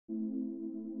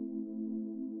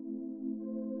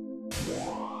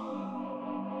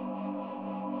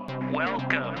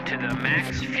Welcome to the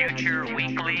Max Future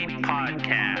Weekly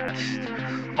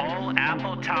Podcast. All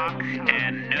Apple talk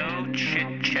and no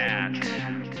chit chat.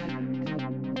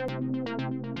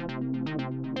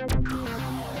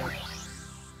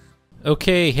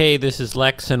 Okay, hey, this is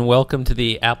Lex, and welcome to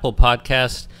the Apple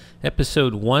Podcast,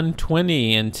 episode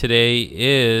 120, and today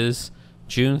is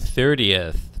June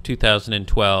 30th,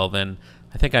 2012, and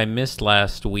I think I missed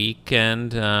last week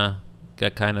and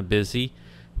got kind of busy,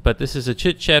 but this is a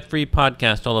chit-chat-free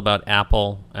podcast all about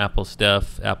Apple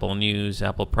stuff, Apple news,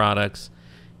 Apple products,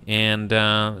 and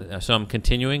so I'm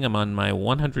continuing. I'm on my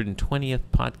 120th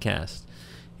podcast.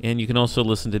 And you can also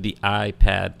listen to the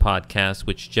iPad podcast,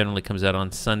 which generally comes out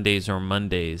on Sundays or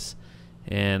Mondays.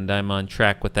 And I'm on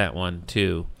track with that one,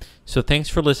 too. So thanks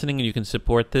for listening, and you can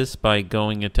support this by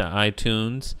going into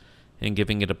iTunes and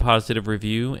giving it a positive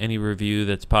review. Any review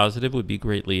that's positive would be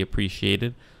greatly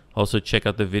appreciated. Also, check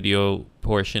out the video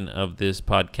portion of this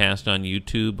podcast on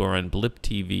YouTube or on Blip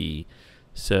TV.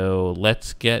 So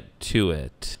let's get to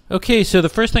it. Okay, so the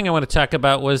first thing I want to talk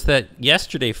about was that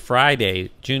yesterday,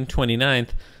 Friday, June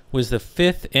 29th, was the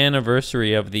 5th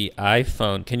anniversary of the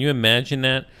iPhone. Can you imagine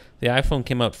that? The iPhone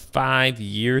came out 5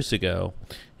 years ago.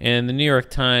 And the New York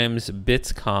Times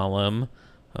Bits column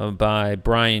by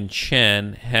Brian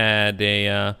Chen had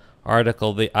a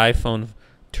article, "The iPhone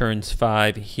Turns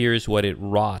 5, Here's What It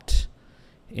Wrought."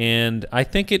 And I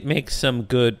think it makes some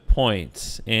good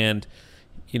points and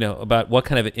about what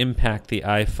kind of impact the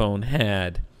iPhone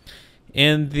had.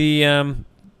 And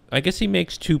I guess he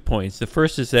makes 2 points. The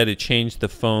first is that it changed the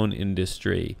phone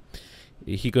industry.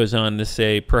 He goes on to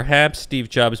say, perhaps Steve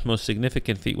Jobs' most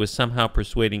significant feat was somehow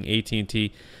persuading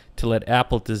AT&T to let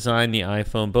Apple design the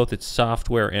iPhone, both its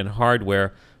software and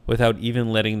hardware, without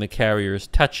even letting the carriers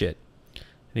touch it.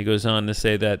 And he goes on to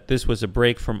say that this was a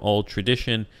break from old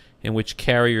tradition in which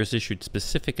carriers issued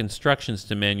specific instructions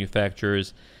to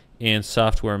manufacturers and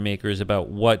software makers about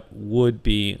what would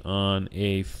be on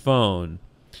a phone.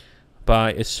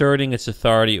 By asserting its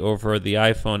authority over the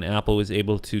iPhone, Apple was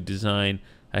able to design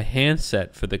a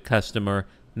handset for the customer,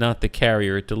 not the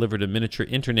carrier. It delivered a miniature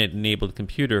internet-enabled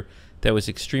computer that was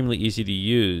extremely easy to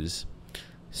use.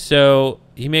 So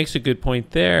he makes a good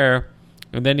point there,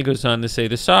 and then he goes on to say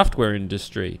the software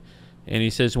industry. And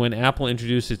he says when Apple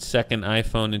introduced its second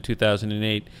iPhone in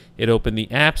 2008, it opened the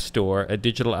App Store, a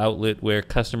digital outlet where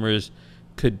customers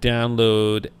could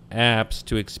download apps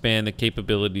to expand the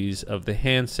capabilities of the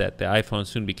handset. The iPhone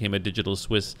soon became a digital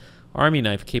Swiss Army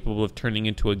knife capable of turning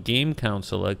into a game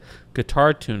console, a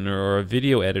guitar tuner, or a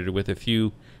video editor with a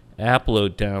few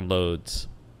upload downloads.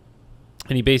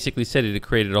 And he basically said it had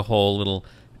created a whole little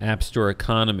App Store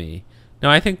economy. Now,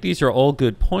 I think these are all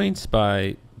good points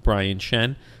by Brian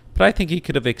Chen, but I think he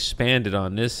could have expanded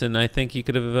on this, and I think he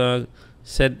could have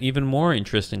said even more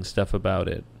interesting stuff about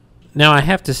it. Now, I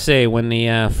have to say, when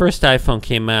the first iPhone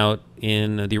came out,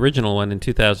 in the original one in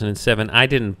 2007, I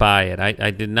didn't buy it. I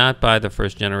did not buy the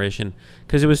first generation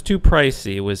because it was too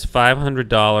pricey. It was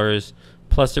 $500,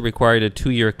 plus it required a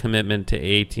 2-year commitment to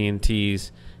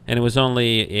AT&T's, and it was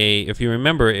only if you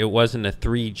remember, it wasn't a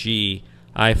 3G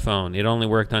iPhone. It only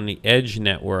worked on the Edge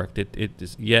network.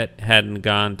 It yet hadn't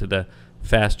gone to the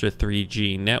faster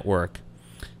 3G network.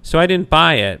 So I didn't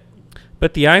buy it.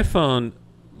 But the iPhone,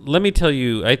 let me tell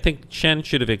you, I think Chen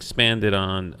should have expanded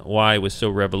on why it was so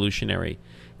revolutionary.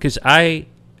 Because I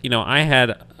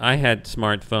had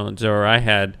smartphones, or I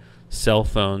had cell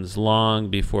phones long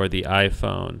before the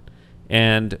iPhone.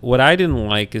 And what I didn't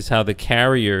like is how the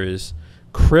carriers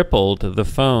crippled the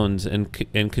phones and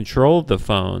controlled the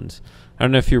phones. I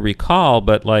don't know if you recall,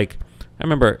 but I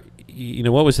remember,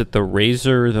 what was it? The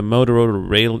Razr, the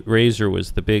Motorola Razr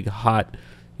was the big hot,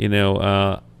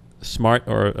 smart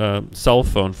or cell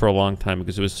phone for a long time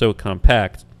because it was so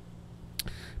compact.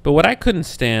 But what I couldn't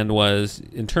stand was,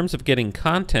 in terms of getting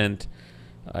content,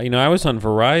 I was on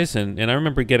Verizon, and I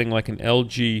remember getting an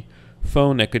LG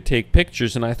phone that could take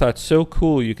pictures, and I thought, so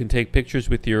cool, you can take pictures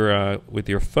with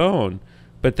your phone.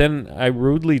 But then I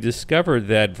rudely discovered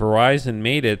that Verizon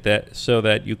made it so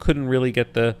that you couldn't really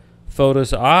get the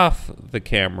photos off the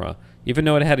camera. Even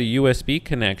though it had a USB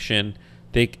connection,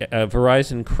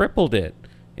 Verizon crippled it.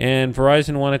 And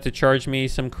Verizon wanted to charge me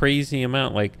some crazy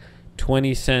amount, like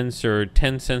 20 cents or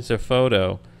 10 cents a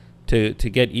photo to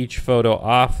get each photo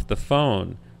off the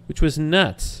phone, which was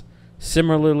nuts.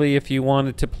 Similarly, if you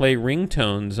wanted to play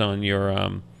ringtones on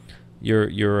your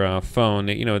phone,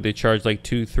 they charge like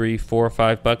 $2, $3,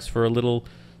 $4, $5 for a little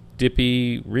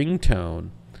dippy ringtone.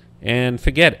 And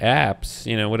forget apps,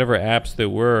 whatever apps there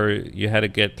were, you had to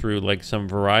get through some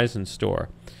Verizon store.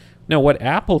 Now, what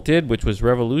Apple did, which was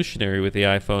revolutionary with the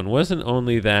iPhone, wasn't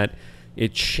only that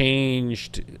it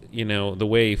changed, the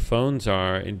way phones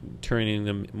are and turning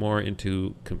them more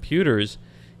into computers.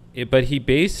 But he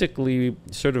basically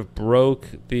sort of broke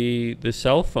the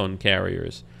cell phone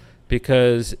carriers,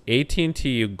 because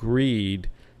AT&T agreed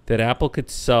that Apple could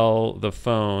sell the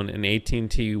phone and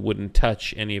AT&T wouldn't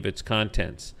touch any of its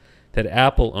contents, that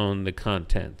Apple owned the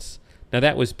contents. Now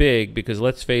that was big because,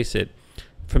 let's face it,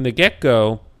 from the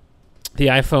get-go, the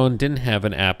iPhone didn't have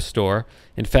an app store.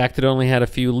 In fact, it only had a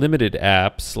few limited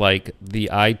apps like the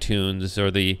iTunes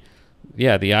or the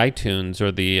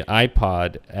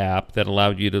iPod app that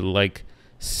allowed you to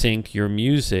sync your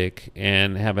music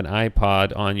and have an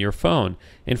iPod on your phone.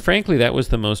 And frankly, that was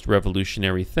the most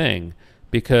revolutionary thing,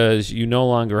 because you no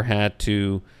longer had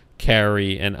to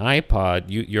carry an iPod.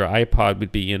 Your iPod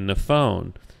would be in the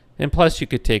phone. And plus, you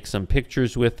could take some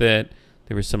pictures with it.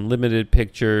 There were some limited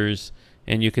pictures,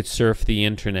 and you could surf the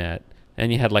internet.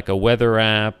 And you had a weather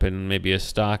app and maybe a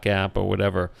stock app or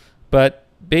whatever. But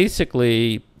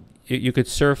basically, you could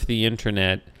surf the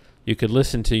internet. You could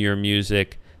listen to your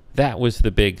music. That was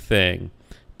the big thing.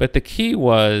 But the key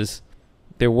was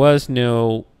there was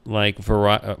no AT&T,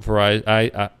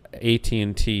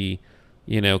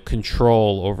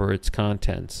 control over its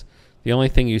contents. The only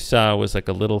thing you saw was a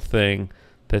little thing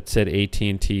that said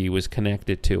AT&T was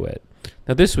connected to it.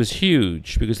 Now this was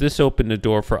huge, because this opened the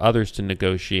door for others to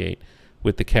negotiate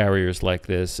with the carriers like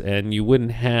this, and you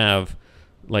wouldn't have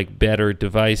better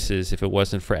devices if it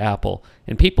wasn't for Apple.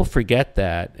 And people forget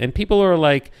that. And people are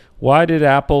like, why did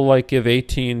Apple give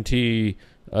AT&T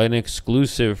an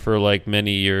exclusive for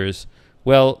many years?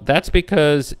 Well, that's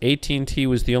because AT&T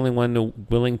was the only one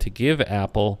willing to give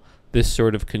Apple this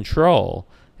sort of control.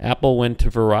 Apple went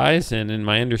to Verizon, and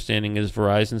my understanding is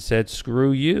Verizon said,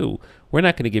 screw you. We're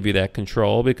not going to give you that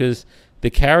control, because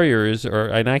the carriers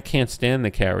and I can't stand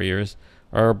the carriers,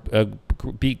 are a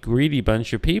greedy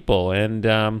bunch of people.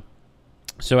 And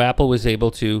so Apple was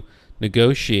able to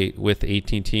negotiate with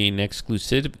AT&T an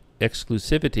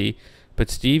exclusivity, but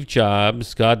Steve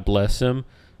Jobs, God bless him,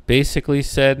 basically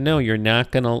said, no, you're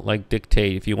not going to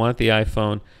dictate. If you want the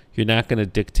iPhone, you're not going to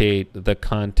dictate the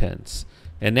contents.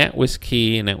 And that was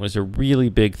key, and that was a really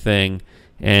big thing.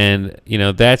 And,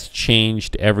 that's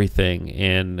changed everything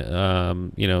in,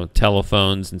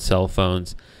 telephones and cell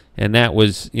phones. And that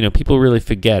was, people really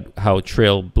forget how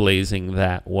trailblazing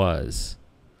that was.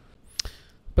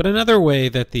 But another way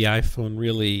that the iPhone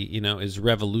really, is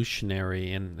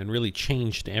revolutionary and really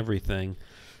changed everything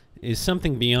is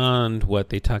something beyond what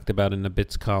they talked about in the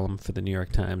Bits column for the New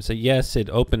York Times. So yes, it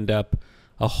opened up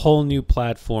a whole new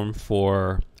platform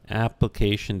for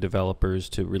application developers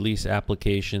to release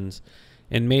applications,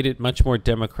 and made it much more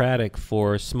democratic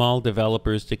for small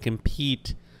developers to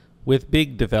compete with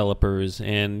big developers.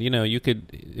 And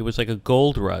it was like a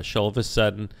gold rush all of a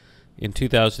sudden in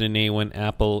 2008 when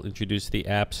Apple introduced the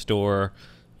App Store.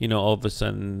 All of a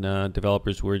sudden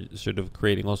developers were sort of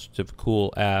creating all sorts of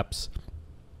cool apps.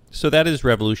 So that is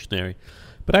revolutionary.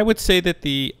 But I would say that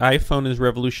the iPhone is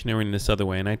revolutionary in this other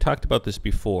way, and I talked about this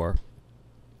before.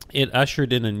 It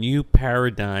ushered in a new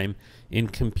paradigm in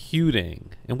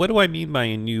computing. And what do I mean by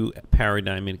a new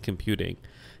paradigm in computing?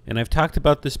 And I've talked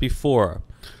about this before.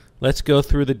 Let's go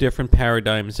through the different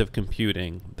paradigms of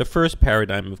computing. The first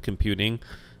paradigm of computing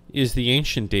is the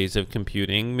ancient days of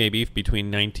computing, maybe between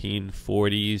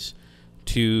 1940s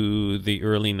to the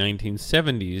early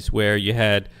 1970s, where you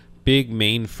had big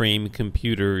mainframe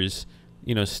computers,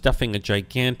 stuffing a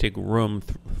gigantic room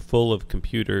full of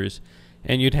computers,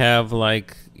 and you'd have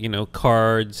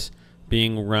cards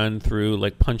being run through,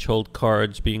 punch hole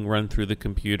cards being run through the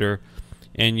computer,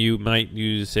 and you might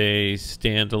use a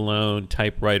standalone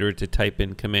typewriter to type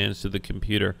in commands to the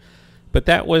computer. But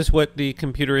that was what the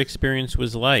computer experience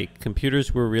was like.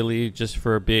 Computers were really just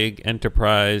for big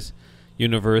enterprise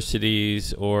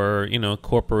universities or,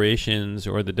 corporations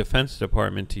or the Defense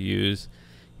Department to use.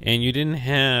 And you didn't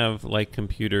have,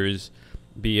 computers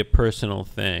be a personal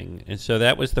thing. And so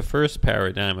that was the first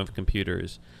paradigm of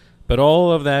computers. But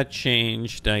all of that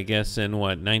changed, I guess, in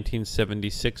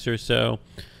 1976 or so,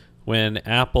 when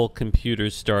Apple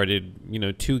computers started,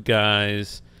 two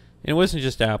guys. And it wasn't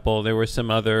just Apple. There were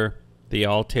some other, the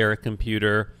Altair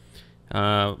computer.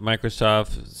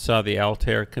 Microsoft saw the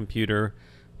Altair computer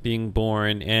being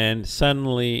born. And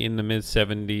suddenly, in the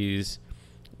mid-70s,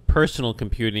 personal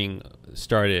computing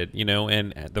started,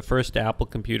 and the first Apple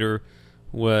computer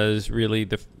was really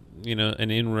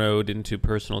an inroad into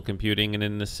personal computing. And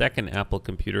then the second Apple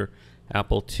computer,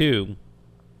 Apple II.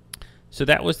 So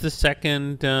that was the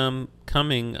second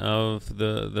coming of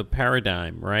the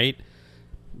paradigm, right?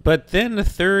 But then the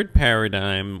third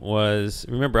paradigm was,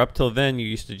 remember, up till then you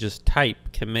used to just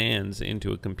type commands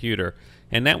into a computer,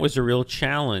 and that was a real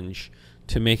challenge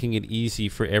to making it easy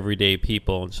for everyday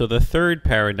people. And so the third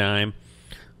paradigm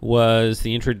was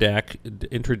the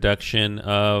introduction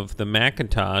of the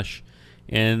Macintosh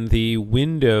and the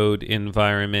windowed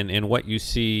environment, and what you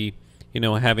see,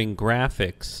 having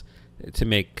graphics to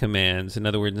make commands. In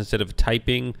other words, instead of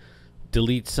typing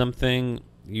delete something,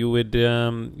 you would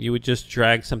just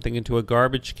drag something into a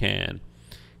garbage can.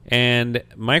 And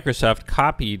Microsoft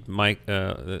copied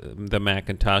the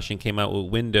Macintosh and came out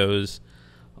with Windows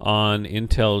on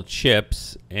Intel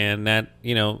chips, and that,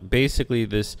 basically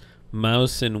this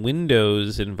mouse and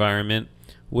Windows environment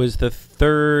was the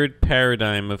third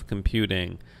paradigm of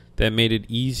computing that made it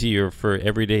easier for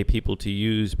everyday people to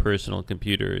use personal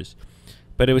computers.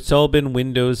 But it's all been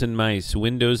Windows and mice,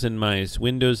 Windows and mice,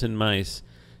 Windows and mice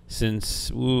since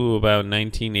about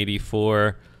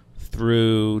 1984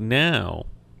 through now.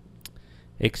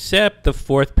 Except the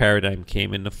fourth paradigm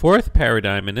came. And the fourth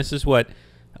paradigm, and this is what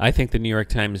I think the New York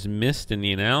Times missed in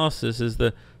the analysis, is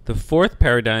the fourth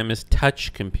paradigm is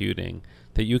touch computing,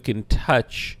 that you can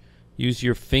use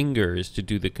your fingers to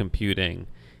do the computing.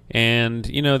 And,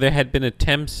 there had been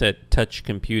attempts at touch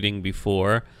computing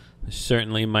before.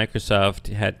 Certainly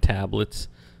Microsoft had tablets,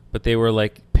 but they were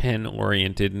like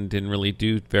pen-oriented and didn't really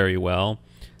do very well.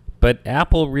 But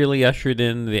Apple really ushered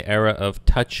in the era of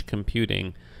touch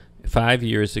computing 5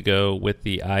 years ago with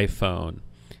the iPhone.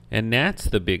 And that's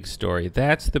the big story.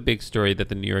 That's the big story that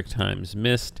the New York Times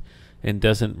missed and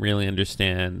doesn't really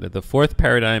understand. The fourth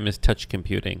paradigm is touch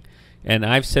computing. And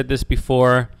I've said this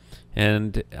before,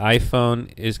 and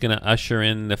iPhone is going to usher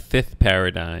in the fifth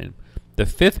paradigm. The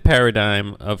fifth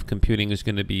paradigm of computing is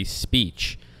going to be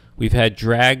speech. We've had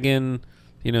Dragon,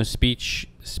 speech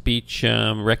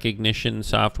recognition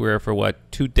software for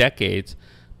 2 decades,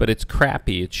 but it's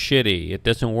crappy, it's shitty, it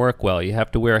doesn't work well. You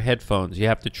have to wear headphones, you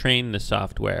have to train the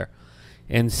software.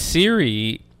 And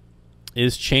Siri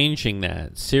is changing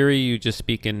that. Siri, you just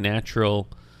speak in natural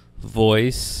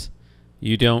voice.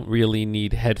 You don't really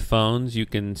need headphones. You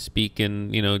can speak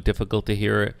in, difficult to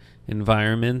hear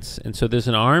environments. And so there's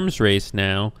an arms race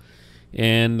now.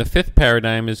 And the fifth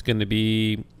paradigm is going to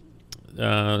be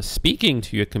speaking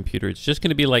to your computer. It's just going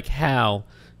to be like HAL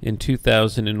in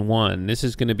 2001. This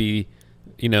is going to be,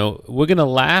 we're going to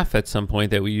laugh at some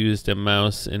point that we used a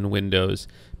mouse in Windows,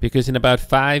 because in about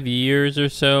 5 years or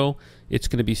so, it's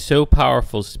going to be so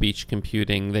powerful, speech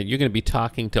computing, that you're going to be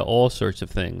talking to all sorts of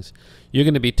things. You're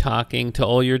going to be talking to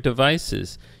all your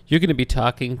devices. You're going to be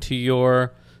talking to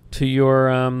your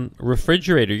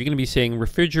refrigerator. You're going to be saying,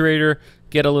 refrigerator,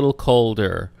 get a little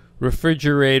colder.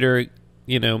 Refrigerator,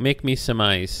 make me some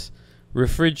ice.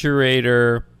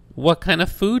 Refrigerator, what kind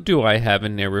of food do I have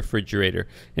in there, refrigerator?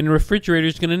 And the refrigerator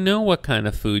is going to know what kind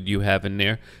of food you have in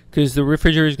there, because the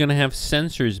refrigerator is going to have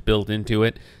sensors built into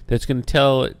it that's going to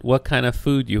tell it what kind of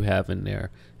food you have in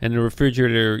there. And the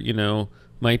refrigerator,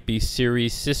 might be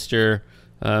Siri's sister,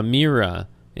 Mira.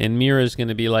 And Mira is going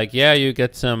to be like, yeah, you've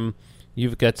got some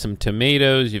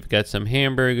tomatoes, you've got some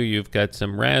hamburger, you've got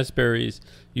some raspberries,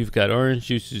 you've got orange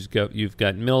juice, you've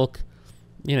got milk,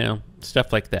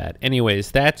 stuff like that. Anyways,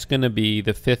 that's going to be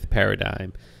the fifth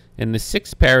paradigm. And the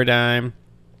sixth paradigm,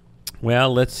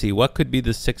 well, let's see. What could be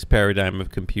the sixth paradigm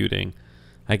of computing?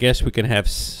 I guess we can have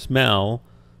smell,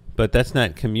 but that's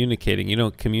not communicating. You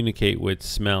don't communicate with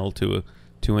smell to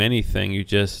anything. You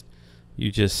just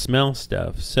smell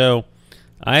stuff. So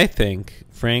I think,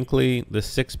 frankly, the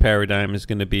sixth paradigm is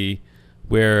going to be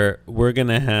where we're going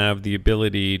to have the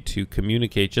ability to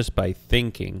communicate just by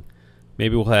thinking.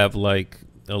 Maybe we'll have like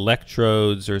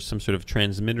electrodes or some sort of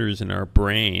transmitters in our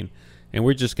brain, and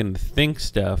we're just going to think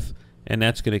stuff, and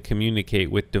that's going to communicate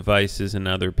with devices and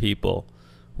other people.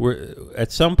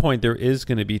 At some point there is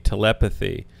going to be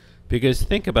telepathy, because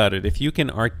think about it. If you can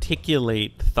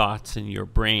articulate thoughts in your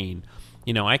brain,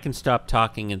 I can stop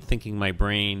talking and thinking my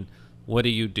brain, what are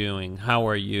you doing? How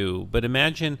are you? But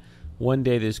imagine one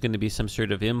day there's going to be some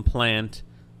sort of implant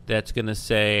that's going to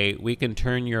say, we can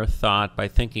turn your thought by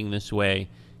thinking this way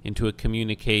into a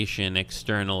communication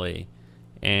externally.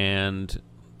 And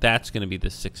that's going to be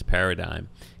the sixth paradigm.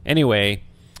 Anyway,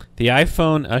 the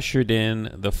iPhone ushered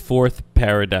in the fourth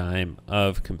paradigm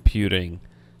of computing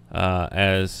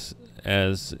as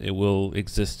it will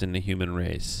exist in the human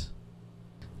race.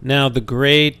 Now, the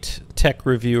great tech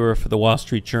reviewer for the Wall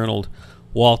Street Journal,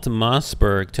 Walt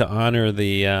Mossberg, to honor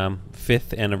the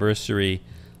 5th anniversary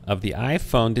of the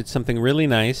iPhone, did something really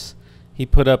nice. He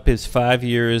put up his 5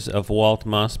 years of Walt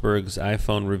Mossberg's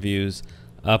iPhone reviews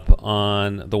up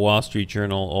on the Wall Street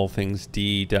Journal,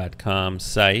 allthingsd.com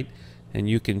site. and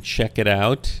you can check it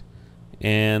out.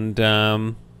 And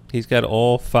he's got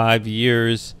all 5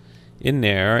 years in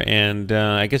there, and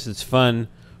I guess it's fun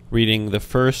reading the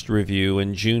first review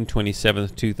in June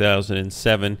 27th,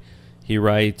 2007. He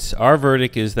writes, "Our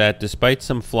verdict is that despite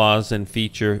some flaws and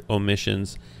feature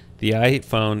omissions, the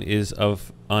iPhone is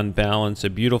on balance a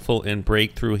beautiful and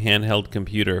breakthrough handheld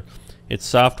computer. Its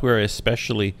software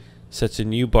especially sets a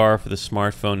new bar for the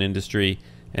smartphone industry,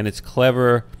 and its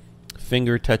clever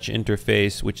finger touch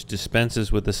interface, which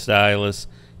dispenses with the stylus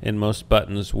and most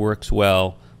buttons, works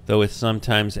well, though it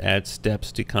sometimes adds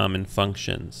steps to common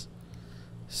functions."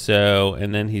 So,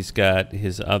 and then he's got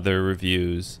his other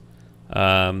reviews.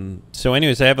 So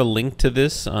anyways, I have a link to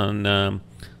this on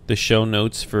the show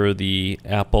notes for the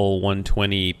Apple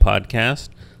 120 podcast,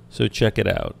 so check it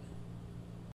out.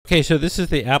 Okay, so this is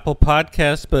the Apple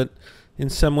podcast, but in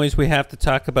some ways we have to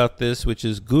talk about this, which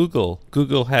is Google.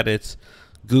 Google had its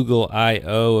Google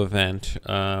I/O event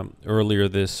earlier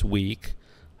this week,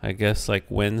 I guess like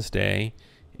Wednesday,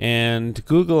 and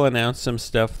Google announced some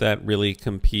stuff that really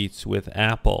competes with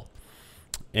Apple.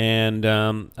 And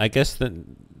I guess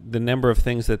the number of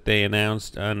things that they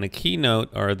announced on the keynote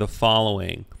are the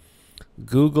following.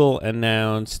 Google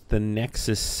announced the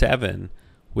Nexus 7,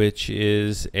 which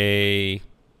is a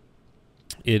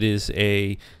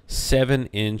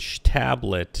 7-inch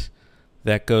tablet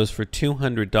that goes for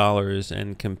 $200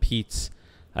 and competes,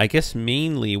 I guess,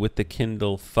 mainly with the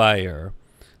Kindle Fire.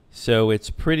 So it's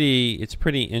pretty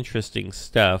interesting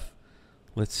stuff.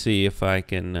 Let's see if I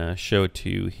can show it to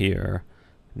you here.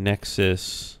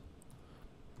 Nexus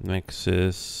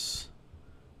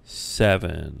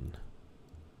 7.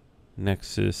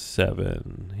 Nexus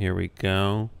 7. Here we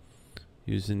go.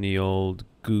 Using the old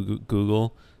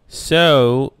Google.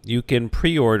 So you can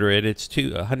pre-order it. It's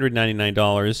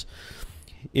 $199.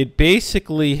 It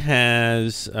basically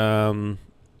has 8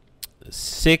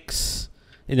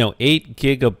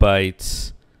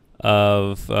 gigabytes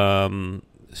of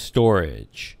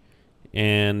storage,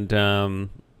 and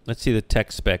let's see the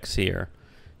tech specs here.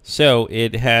 So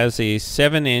it has a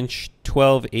 7-inch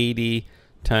 1280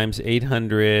 times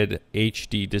 800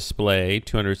 HD display,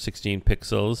 216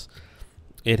 pixels.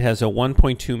 It has a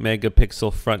 1.2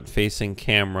 megapixel front-facing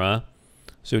camera.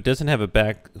 So it doesn't have a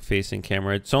back-facing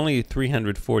camera. It's only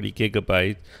 340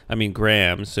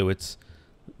 grams. So it's,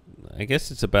 I guess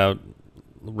it's about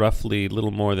roughly a little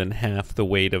more than half the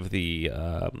weight of the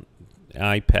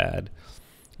iPad.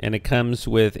 And it comes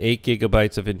with 8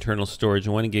 gigabytes of internal storage,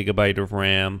 1 gigabyte of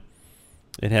RAM.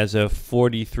 It has a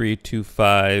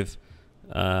 4325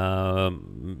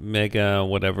 mega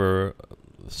whatever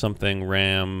something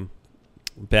RAM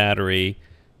battery.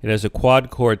 It has a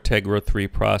quad-core Tegra 3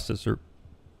 processor,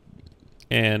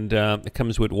 and it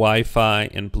comes with Wi-Fi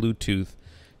and Bluetooth,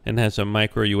 and has a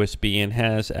micro USB, and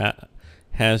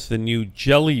has the new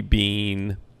Jelly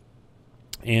Bean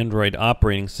Android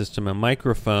operating system, a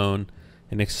microphone,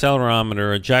 an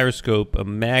accelerometer, a gyroscope, a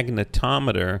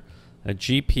magnetometer, a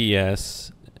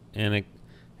GPS, and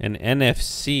an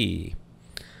NFC.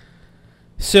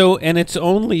 So, and it's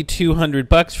only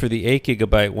 $200 for the 8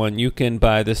 gigabyte one. You can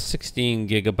buy the 16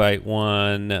 gigabyte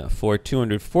one for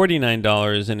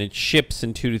 $249, and it ships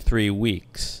in 2 to 3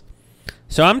 weeks.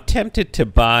 So I'm tempted to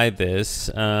buy this.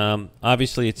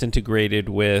 Obviously, it's integrated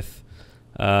with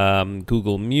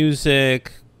Google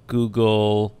Music,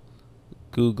 Google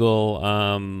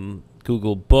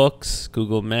Books,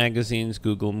 Google Magazines,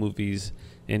 Google Movies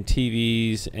and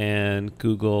TVs, and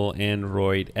Google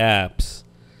Android apps.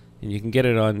 And you can get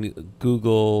it on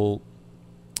Google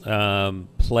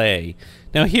Play.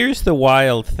 Now, here's the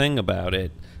wild thing about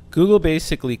it. Google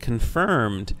basically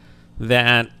confirmed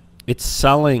that it's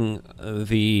selling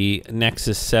the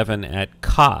Nexus 7 at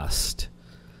cost.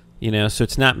 So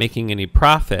it's not making any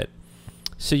profit.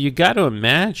 So you got to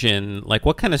imagine, like,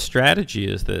 what kind of strategy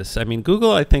is this? I mean,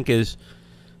 Google, I think, is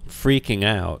freaking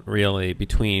out, really,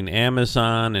 between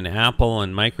Amazon and Apple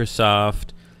and Microsoft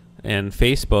and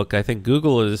Facebook. I think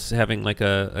Google is having like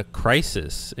a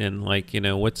crisis in, like,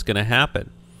 what's going to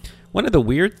happen. One of the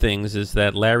weird things is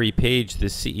that Larry Page, the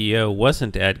CEO,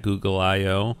 wasn't at Google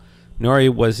I/O,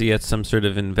 nor was he at some sort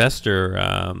of investor,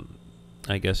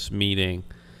 I guess, meeting.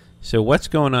 So what's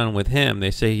going on with him?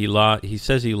 They say he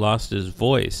says he lost his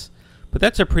voice, but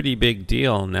that's a pretty big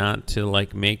deal not to,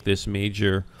 like, make this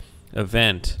major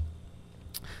event.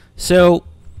 So,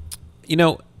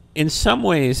 in some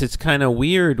ways, it's kind of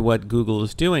weird what Google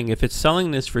is doing. If it's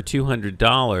selling this for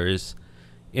 $200,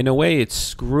 in a way, it's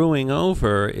screwing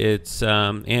over its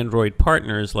Android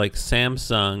partners like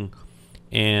Samsung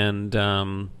and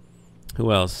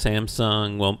who else?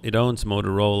 Samsung. Well, it owns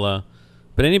Motorola,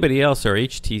 but anybody else or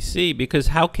HTC, because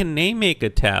how can they make a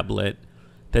tablet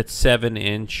that's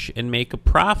 7-inch and make a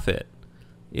profit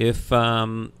if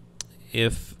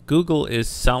Google is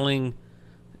selling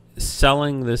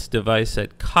this device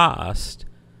at cost,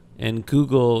 and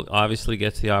Google obviously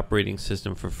gets the operating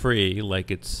system for free,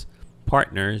 like its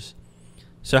partners?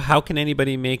 So how can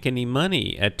anybody make any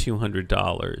money at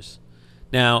 $200?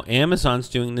 Now, Amazon's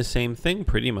doing the same thing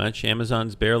pretty much.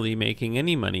 Amazon's barely making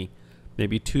any money,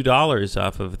 maybe $2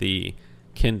 off of the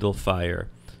Kindle Fire.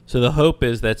 So the hope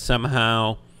is that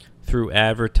somehow through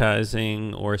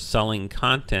advertising or selling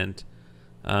content,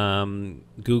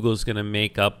 Google's going to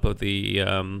make up of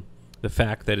the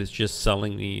fact that it's just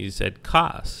selling these at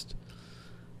cost.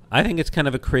 I think it's kind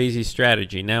of a crazy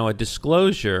strategy. Now, a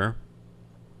disclosure,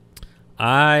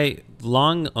 I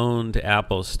long owned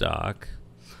Apple stock,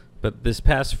 but this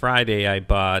past Friday I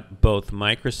bought both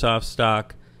Microsoft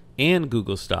stock and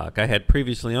Google stock. I had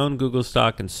previously owned Google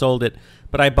stock and sold it,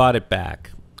 but I bought it back.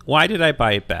 Why did I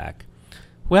buy it back?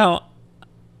 Well,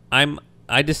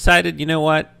 I decided, you know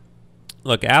what?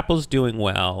 Look, Apple's doing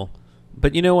well,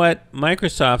 but you know what?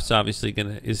 Microsoft's obviously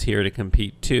is here to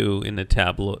compete too in the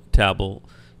tablet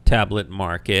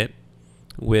market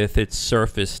with its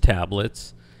Surface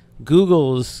tablets.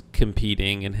 Google's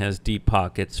competing and has deep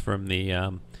pockets from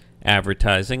the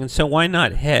advertising, and so why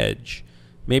not hedge?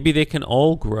 Maybe they can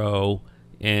all grow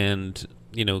and,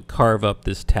 you know, carve up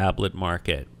this tablet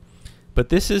market. But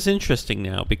this is interesting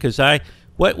now because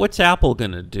what's Apple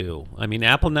gonna do? I mean,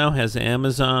 Apple now has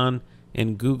Amazon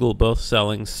and Google both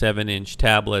selling 7-inch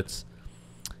tablets,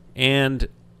 and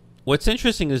what's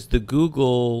interesting is the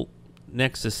Google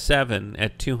Nexus 7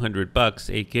 at $200,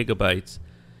 8 gigabytes.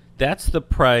 That's the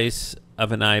price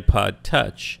of an iPod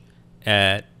Touch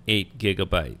at 8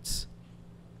 gigabytes.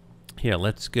 Here,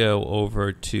 let's go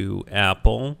over to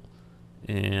Apple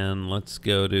and let's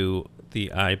go to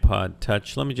the iPod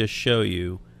Touch. Let me just show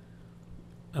you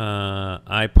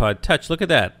iPod Touch. Look at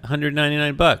that,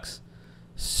 $199.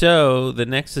 So the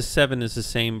Nexus 7 is the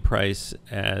same price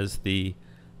as the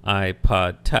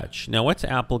iPod Touch. Now, what's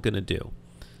Apple going to do?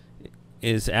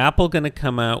 Is Apple going to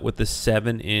come out with the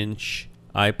 7-inch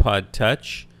iPod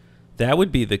Touch? That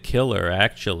would be the killer,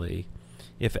 actually.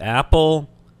 If Apple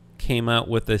came out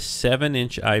with a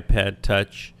 7-inch iPad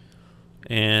Touch,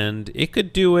 and it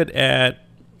could do it at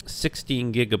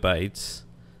 16 gigabytes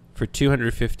for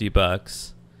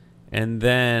 $250, and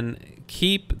then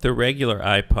keep the regular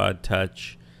iPod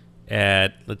Touch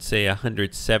at, let's say,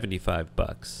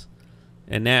 $175,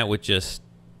 and that would just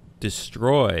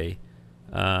destroy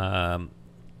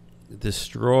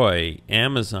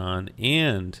Amazon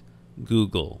and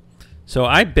Google. So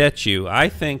I bet you, I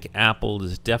think Apple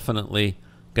is definitely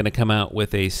going to come out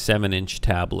with a 7-inch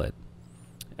tablet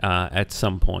at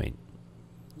some point.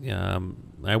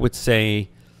 I would say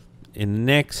in the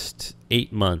next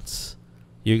 8 months,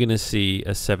 you're going to see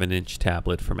a 7-inch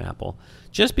tablet from Apple.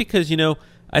 Just because, you know,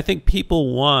 I think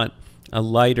people want a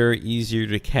lighter, easier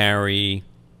to carry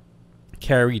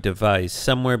device,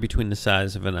 somewhere between the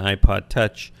size of an iPod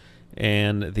Touch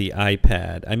and the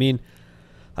iPad. I mean,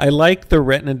 I like the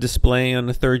Retina display on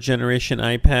the 3rd generation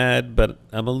iPad, but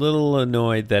I'm a little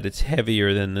annoyed that it's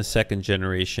heavier than the 2nd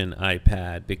generation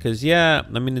iPad, because yeah,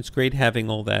 I mean, it's great having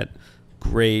all that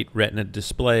great Retina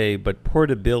display, but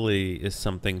portability is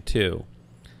something too.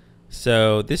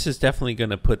 So this is definitely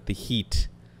going to put the heat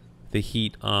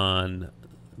on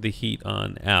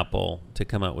Apple to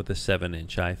come out with a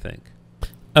 7-inch, I think.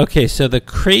 Okay, so the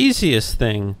craziest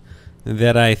thing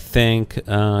that I think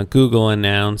Google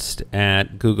announced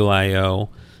at Google I/O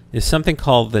is something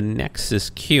called the Nexus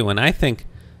Q, and I think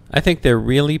they're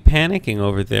really panicking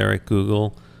over there at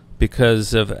Google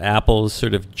because of Apple's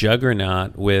sort of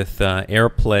juggernaut with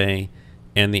AirPlay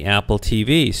and the Apple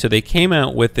TV. So they came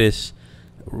out with this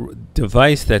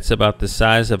device that's about the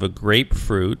size of a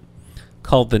grapefruit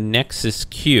called the Nexus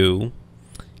Q,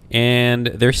 and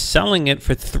they're selling it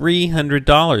for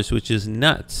 $300, which is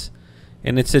nuts.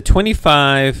 And it's a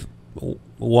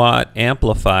 25-watt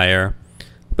amplifier,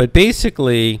 but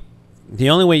basically the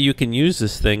only way you can use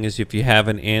this thing is if you have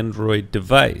an Android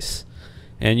device,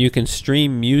 and you can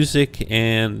stream music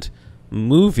and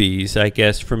movies, I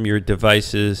guess, from your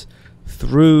devices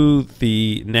through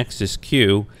the Nexus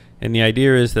Q. And the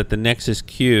idea is that the Nexus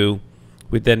Q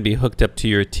would then be hooked up to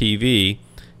your TV,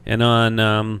 and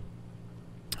on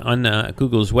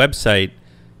Google's website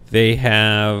they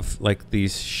have like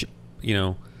these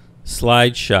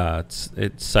slide shots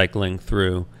it's cycling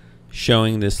through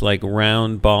showing this like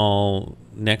round ball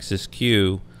Nexus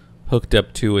Q hooked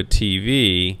up to a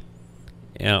TV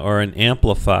or an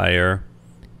amplifier,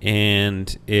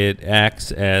 and it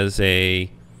acts as a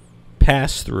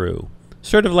pass-through,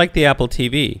 sort of like the Apple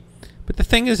TV. But the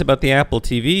thing is about the Apple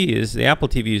TV is the Apple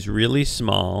TV is really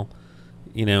small.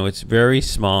 You know, it's very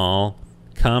small,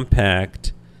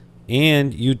 compact,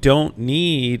 and you don't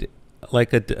need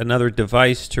like another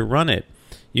device to run it.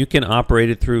 You can operate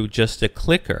it through just a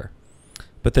clicker.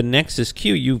 But the Nexus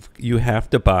Q, you have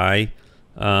to buy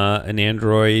an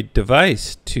Android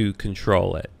device to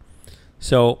control it.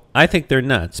 So I think they're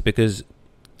nuts, because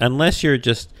unless you're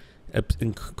just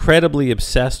incredibly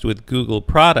obsessed with Google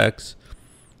products,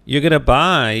 you're going to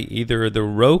buy either the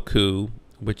Roku,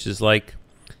 which is like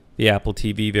the Apple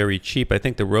TV, very cheap. I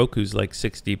think the Roku's like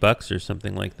 $60 or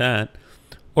something like that.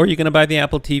 Or you're going to buy the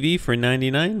Apple TV for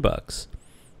 $99.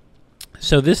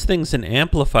 So this thing's an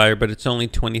amplifier, but it's only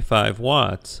 25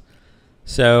 watts.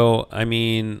 So, I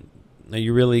mean, are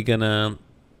you really going to,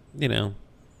 you know,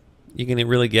 you going to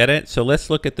really get it? So let's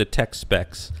look at the tech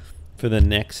specs for the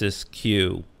Nexus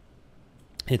Q.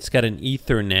 It's got an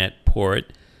Ethernet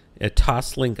port, a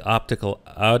Toslink optical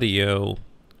audio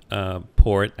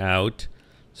port out.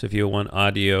 So if you want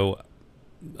audio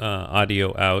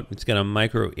out, it's got a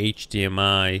micro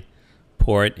HDMI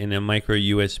port and a micro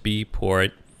USB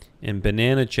port and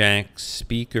banana jack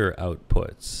speaker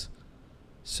outputs.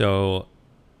 So,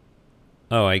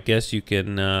 oh, I guess you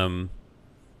can,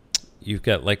 you've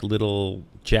got like little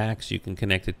jacks you can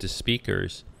connect it to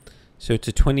speakers. So it's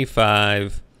a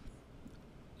 25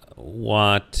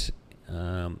 watt,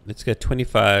 it's got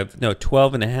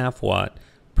 12.5 watt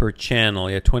per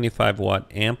channel, 25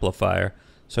 watt amplifier.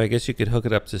 So I guess you could hook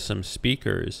it up to some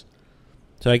speakers.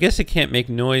 So I guess it can't make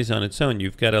noise on its own.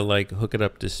 You've got to like hook it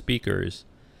up to speakers.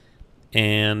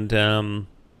 And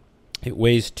it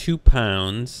weighs 2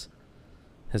 pounds,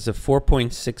 has a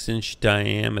 4.6-inch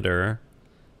diameter,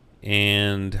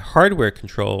 and hardware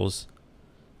controls.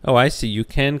 Oh, I see. You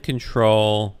can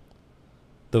control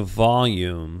the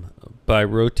volume by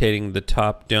rotating the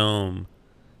top dome,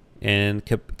 and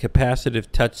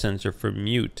capacitive touch sensor for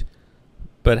mute.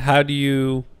 But how do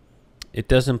you... It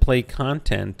doesn't play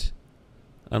content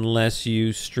unless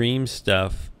you stream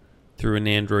stuff through an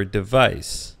Android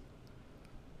device.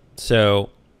 So,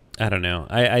 I don't know.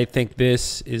 I think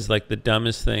this is like the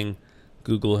dumbest thing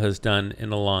Google has done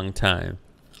in a long time.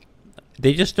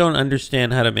 They just don't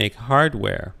understand how to make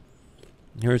hardware.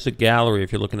 Here's a gallery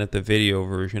if you're looking at the video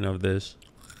version of this.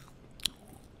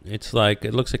 It's like,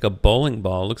 it looks like a bowling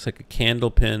ball. It looks like a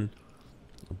candlepin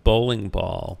bowling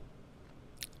ball.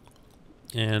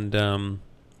 And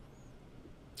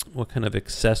what kind of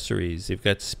accessories? They've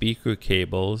got speaker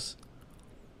cables.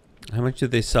 How much do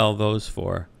they sell those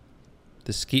for?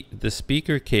 The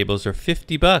speaker cables are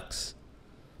 $50.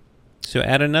 So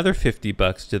add another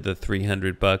 $50 to the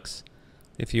 $300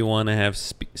 if you want to have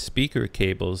speaker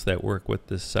cables that work with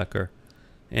this sucker.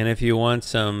 And if you want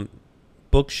some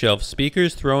bookshelf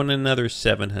speakers, throw in another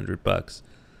 $700.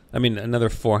 I mean, another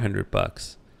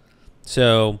 $400.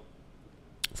 So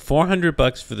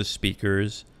 $400 for the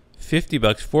speakers, $50,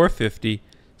 $450,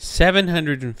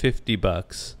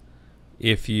 $750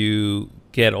 if you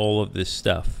get all of this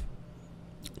stuff,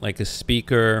 like a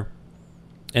speaker.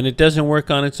 And it doesn't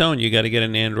work on its own. You got to get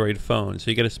an Android phone,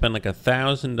 so you got to spend like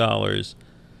 $1,000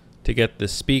 to get the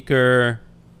speaker,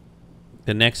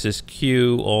 the Nexus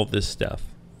Q, all this stuff.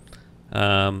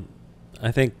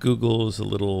 I think Google's a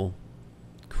little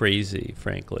crazy,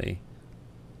 frankly.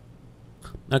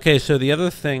 Okay, so the other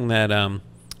thing that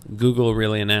Google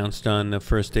really announced on the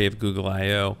first day of Google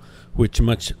I/O, which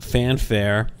much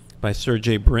fanfare by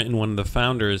Sergey Brin, one of the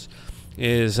founders,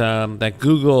 is that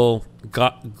Google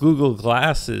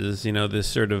glasses, you know, this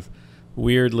sort of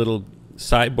weird little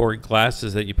cyborg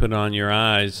glasses that you put on your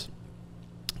eyes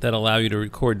that allow you to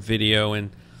record video and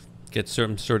get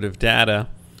some sort of data,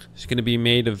 is going to be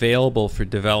made available for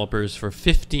developers for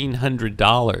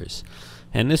 $1,500.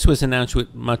 And this was announced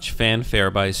with much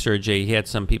fanfare by Sergey. He had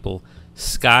some people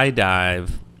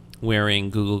skydive wearing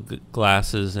Google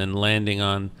glasses and landing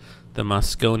on the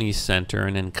Moscone Center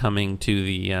and then coming to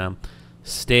the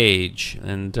stage.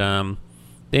 And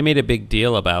they made a big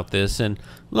deal about this. And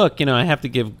look, you know, I have to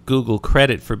give Google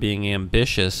credit for being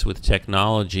ambitious with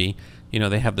technology. You know,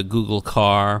 they have the Google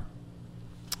car,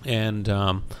 and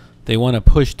they want to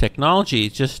push technology.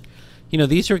 It's just, you know,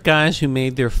 these are guys who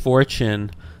made their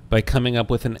fortune by coming up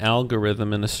with an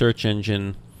algorithm and a search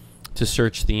engine to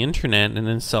search the internet and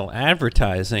then sell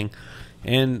advertising.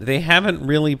 And they haven't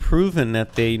really proven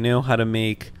that they know how to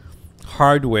make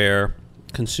hardware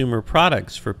consumer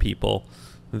products for people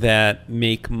that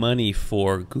make money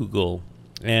for Google.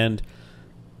 And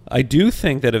I do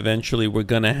think that eventually we're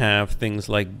going to have things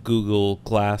like Google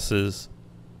glasses,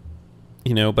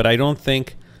 you know, but I don't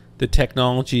think the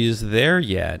technology is there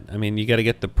yet. I mean, you got to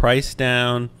get the price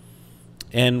down.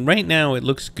 And right now it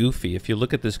looks goofy. If you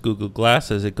look at this Google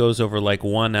Glasses, it goes over like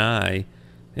one eye,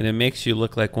 and it makes you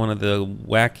look like one of the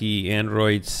wacky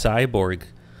Android cyborg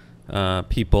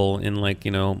people in, like,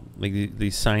 you know, like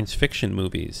these science fiction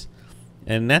movies.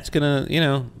 And that's gonna, you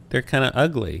know, they're kind of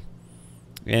ugly.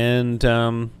 And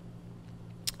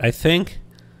I think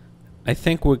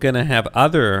we're gonna have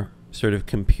other sort of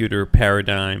computer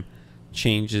paradigm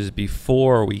changes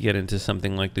before we get into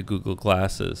something like the Google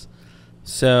Glasses.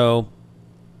 So,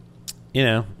 you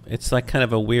know, it's like kind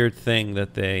of a weird thing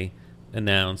that they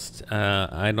announced.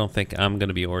 I don't think I'm going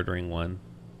to be ordering one.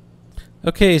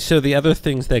 Okay, so the other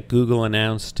things that Google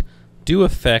announced do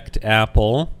affect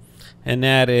Apple, and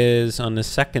that is on the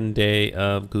second day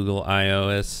of Google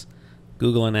I/O,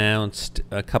 Google announced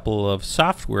a couple of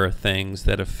software things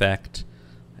that affect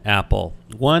Apple.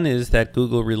 One is that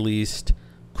Google released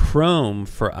Chrome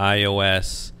for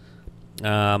iOS,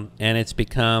 and it's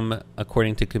become,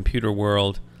 according to Computer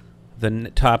World,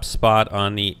 the top spot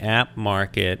on the app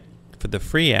market for the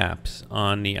free apps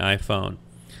on the iPhone.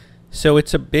 So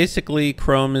it's basically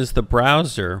Chrome is the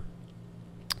browser.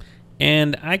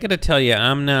 And I got to tell you,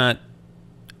 a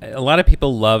lot of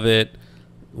people love it.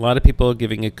 A lot of people are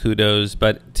giving it kudos,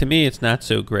 but to me it's not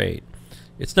so great.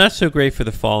 It's not so great for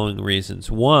the following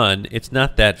reasons. One, it's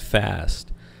not that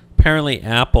fast. Apparently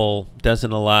Apple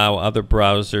doesn't allow other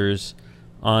browsers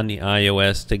on the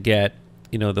iOS to get,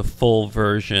 you know, the full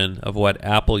version of what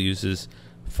Apple uses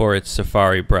for its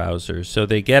Safari browser. So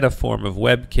they get a form of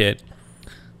WebKit,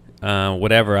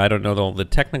 whatever, I don't know all the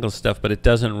technical stuff, but it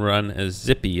doesn't run as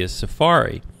zippy as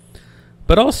Safari.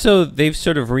 But also they've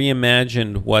sort of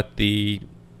reimagined what the,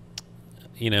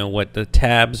 you know, what the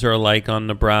tabs are like on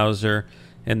the browser,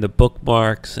 and the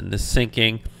bookmarks and the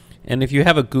syncing. And if you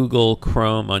have a Google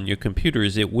Chrome on your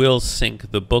computers, it will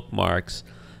sync the bookmarks,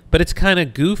 but it's kind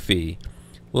of goofy.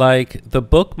 Like, the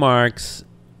bookmarks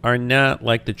are not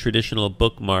like the traditional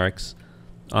bookmarks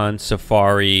on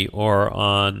Safari or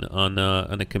on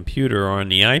a computer or on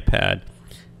the iPad.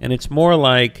 And it's more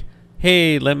like,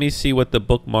 hey, let me see what the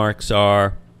bookmarks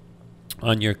are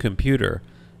on your computer.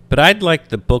 But I'd like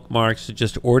the bookmarks to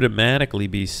just automatically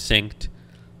be synced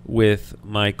with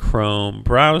my Chrome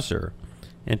browser,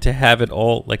 and to have it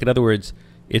all, like, in other words,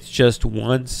 it's just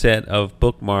one set of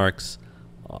bookmarks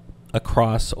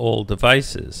across all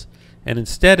devices. And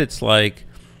instead it's like,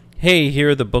 hey,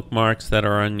 here are the bookmarks that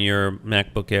are on your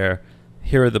MacBook Air,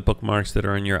 here are the bookmarks that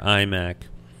are on your iMac.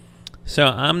 So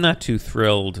I'm not too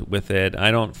thrilled with it.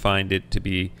 I don't find it to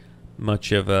be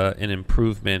much of an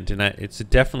improvement, and it's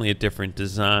definitely a different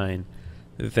design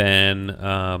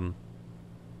than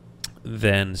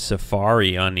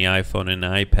Safari on the iPhone and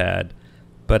iPad.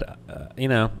 But you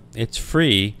know, it's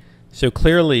free, so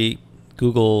clearly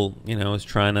Google, you know, is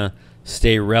trying to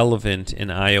stay relevant in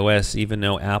iOS, even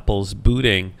though Apple's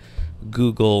booting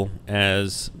Google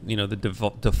as, you know, the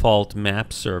default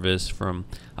map service from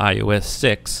iOS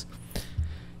 6.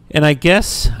 And I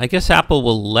guess Apple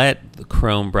will let the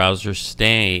Chrome browser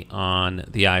stay on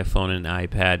the iPhone and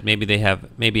iPad.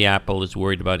 Maybe Apple is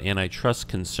worried about antitrust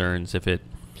concerns if it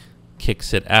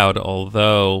kicks it out,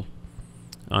 although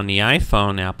on the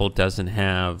iPhone, Apple doesn't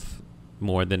have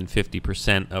more than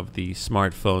 50% of the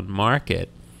smartphone market.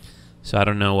 So I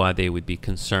don't know why they would be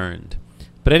concerned.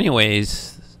 But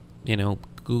anyways, you know,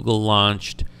 Google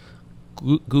launched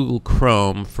Google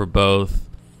Chrome for both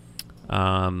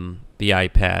the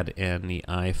iPad and the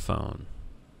iPhone.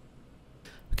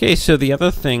 Okay, so the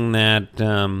other thing that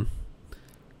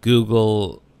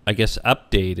Google, I guess,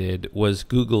 updated was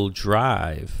Google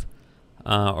Drive,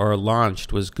 or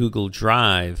launched was Google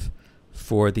Drive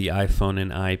for the iPhone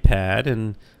and iPad.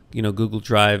 And, you know, Google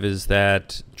Drive is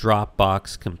that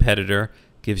Dropbox competitor,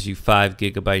 gives you 5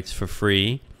 gigabytes for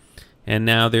free. And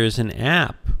now there's an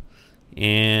app,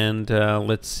 and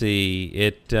let's see,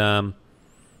 it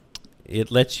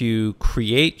lets you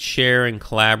create, share, and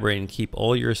collaborate and keep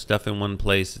all your stuff in one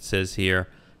place, it says here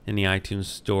in the iTunes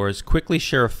stores. Quickly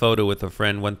share a photo with a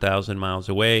friend 1,000 miles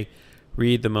away.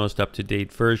 Read the most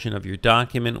up-to-date version of your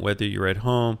document, whether you're at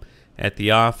home, at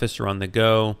the office, or on the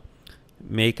go.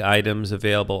 Make items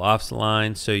available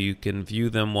offline so you can view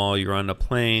them while you're on a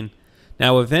plane.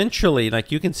 Now, eventually,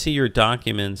 like, you can see your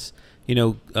documents, you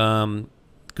know,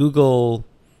 Google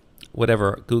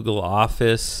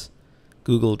Office,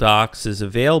 Google Docs is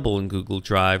available in Google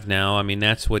Drive now. I mean,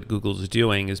 that's what Google's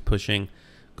doing, is pushing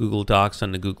Google Docs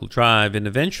onto Google Drive. And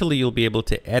eventually you'll be able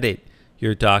to edit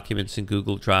your documents in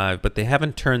Google Drive, but they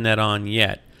haven't turned that on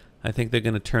yet. I think they're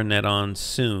going to turn that on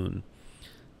soon.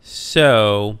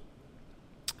 So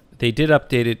they did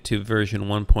update it to version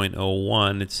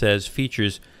 1.01. It says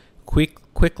features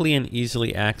quickly and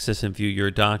easily access and view your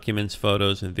documents,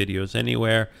 photos, and videos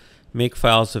anywhere. Make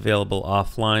files available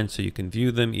offline so you can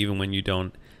view them even when you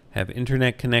don't have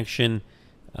internet connection.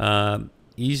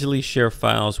 Easily share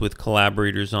files with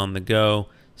collaborators on the go.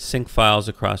 Sync files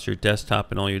across your desktop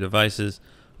and all your devices.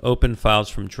 Open files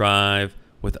from Drive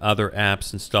with other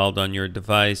apps installed on your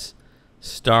device.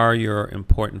 Star your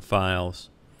important files.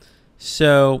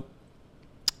 So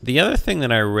the other thing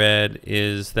that I read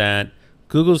is that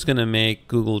Google's going to make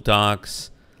Google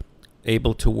Docs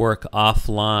able to work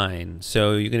offline.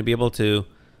 So you're going to be able to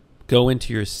go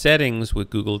into your settings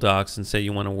with Google Docs and say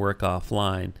you want to work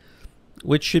offline,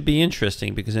 which should be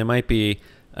interesting because it might be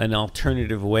an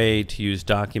alternative way to use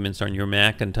documents on your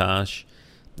Macintosh,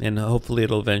 and hopefully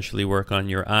it'll eventually work on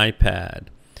your iPad.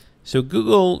 So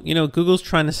Google, Google's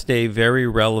trying to stay very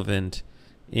relevant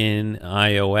in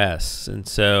iOS, and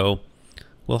so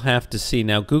we'll have to see.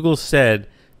 Now, Google said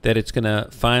that it's going to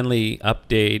finally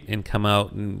update and come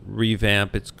out and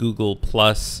revamp its Google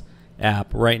Plus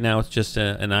app. Right now, it's just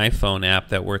an iPhone app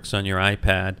that works on your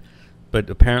iPad, but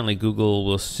apparently Google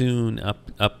will soon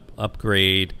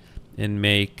upgrade and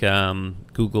make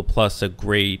Google Plus a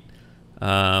great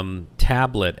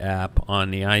tablet app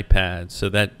on the iPad. So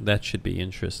that should be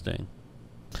interesting.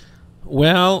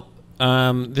 Well,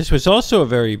 this was also a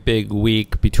very big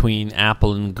week between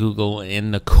Apple and Google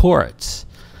in the courts,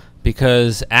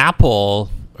 because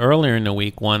Apple earlier in the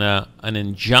week won an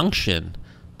injunction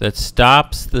that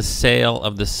stops the sale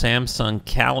of the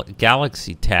Samsung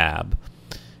Galaxy Tab.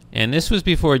 And this was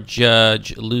before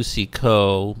Judge Lucy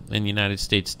Koh in the United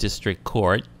States District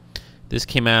Court. This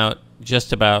came out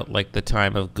just about like the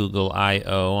time of Google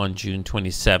I/O on June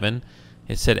 27.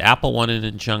 It said Apple won an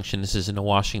injunction, this is in the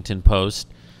Washington Post,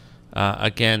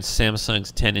 against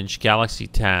Samsung's 10-inch Galaxy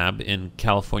Tab in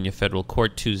California federal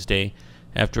court Tuesday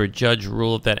after a judge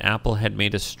ruled that Apple had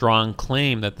made a strong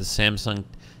claim that the Samsung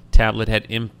tablet had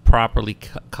improperly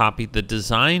copied the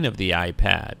design of the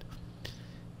iPad.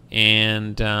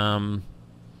 And,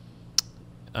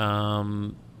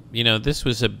 this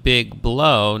was a big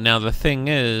blow. Now, the thing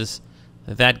is,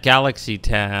 that Galaxy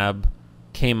Tab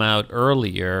came out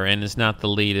earlier and is not the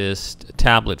latest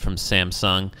tablet from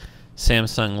Samsung.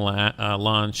 Samsung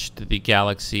launched the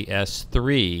Galaxy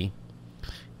S3,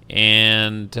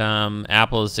 and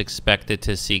Apple is expected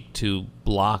to seek to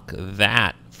block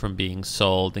that from being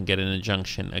sold and get an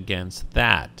injunction against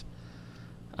that.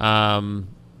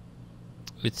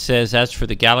 It says, as for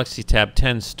the Galaxy Tab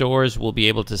 10, stores will be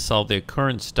able to sell their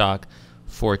current stock,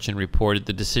 Fortune reported.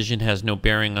 The decision has no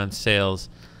bearing on sales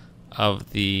of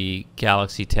the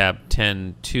Galaxy Tab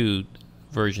 10 2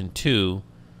 version 2,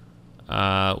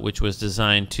 which was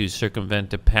designed to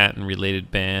circumvent a patent-related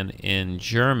ban in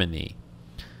Germany.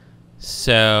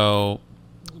 So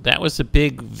that was a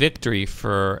big victory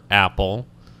for Apple,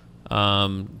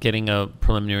 getting a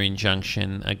preliminary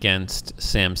injunction against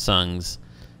Samsung's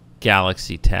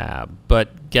Galaxy Tab.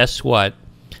 But guess what?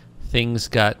 Things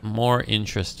got more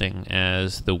interesting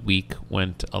as the week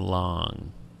went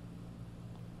along.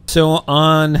 So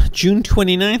on June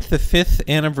 29th, the 5th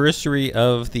anniversary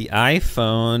of the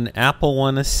iPhone, Apple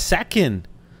won a second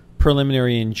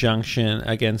preliminary injunction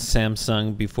against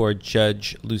Samsung before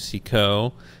Judge Lucy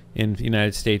Koh in the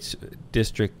United States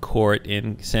District Court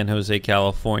in San Jose,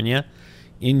 California,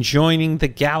 enjoining the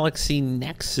Galaxy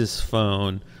Nexus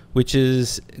phone, which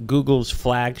is Google's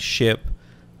flagship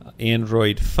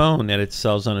Android phone that it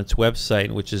sells on its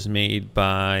website, which is made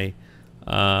by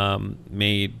Samsung.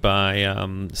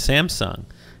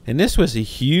 And this was a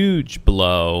huge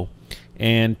blow,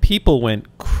 and people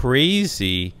went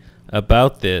crazy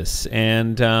about this.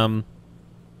 And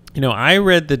I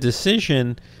read the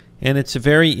decision, and it's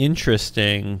very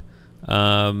interesting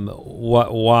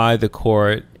why the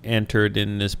court entered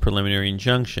in this preliminary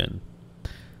injunction.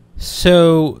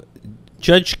 So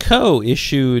Judge Koh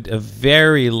issued a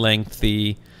very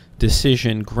lengthy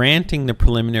decision granting the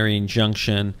preliminary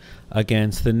injunction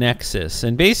against the Nexus.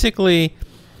 And basically,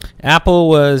 Apple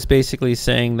was basically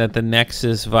saying that the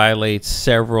Nexus violates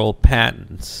several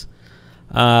patents,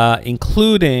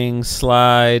 including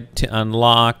slide to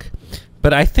unlock.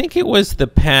 But I think it was the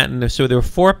patent, so there were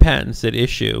 4 patents at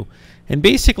issue. And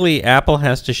basically, Apple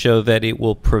has to show that it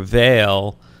will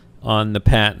prevail on the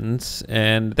patents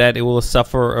and that it will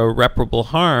suffer irreparable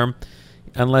harm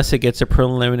unless it gets a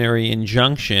preliminary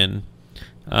injunction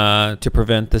to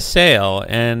prevent the sale.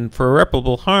 And for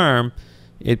irreparable harm,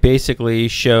 it basically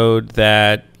showed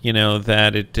that it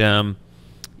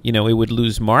would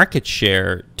lose market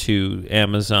share to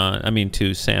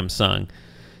to Samsung.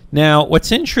 Now,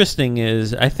 what's interesting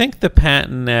is I think the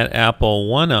patent that Apple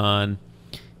won on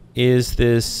is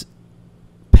this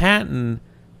patent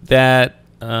that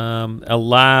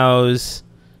allows.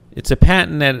 It's a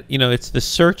patent that, it's the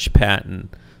search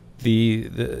patent. The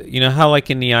how like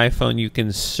in the iPhone you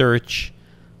can search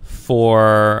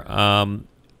for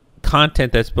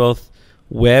content that's both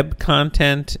web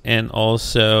content and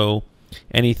also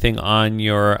anything on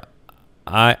your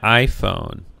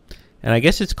iPhone, and I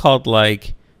guess it's called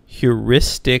like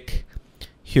heuristic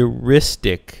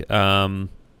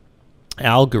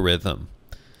algorithm.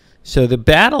 So the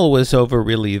battle was over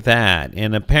really that,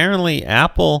 and apparently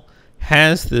Apple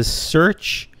has this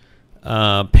search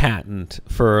patent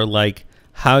for like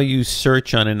how you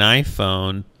search on an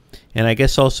iPhone, and I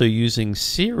guess also using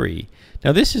Siri.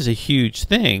 Now this is a huge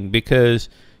thing because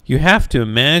you have to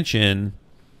imagine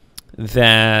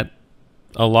that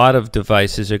a lot of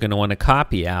devices are going to want to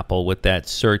copy Apple with that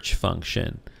search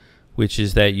function, which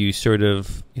is that you sort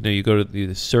of, you go to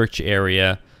the search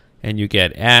area and you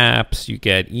get apps, you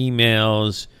get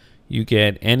emails, you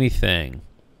get anything.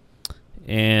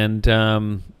 And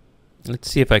let's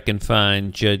see if I can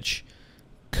find Judge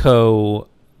Koh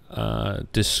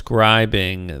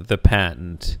describing the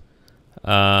patent.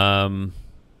 Well,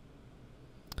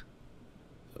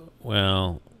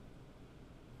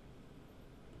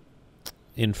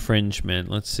 infringement.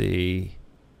 Let's see.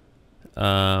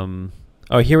 Oh,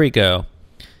 here we go.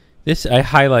 This, I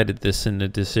highlighted this in the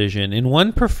decision. In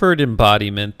one preferred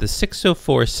embodiment, the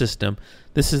 604 system,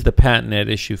 this is the patent at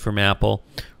issue from Apple,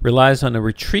 relies on a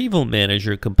retrieval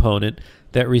manager component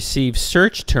that receives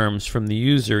search terms from the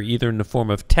user either in the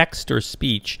form of text or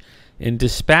speech and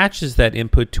dispatches that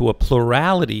input to a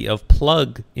plurality of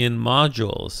plug-in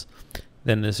modules.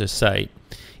 Then there's a site.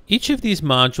 Each of these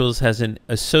modules has an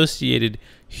associated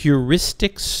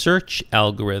heuristic search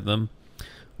algorithm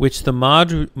which the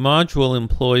module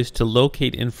employs to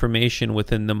locate information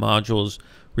within the module's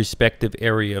respective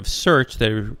area of search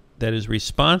that is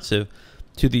responsive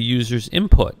to the user's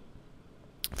input.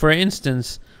 For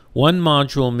instance, one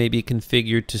module may be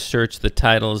configured to search the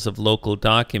titles of local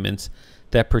documents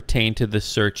that pertain to the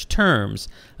search terms.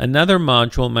 Another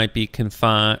module might be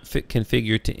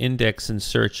configured to index and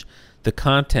search the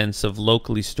contents of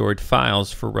locally stored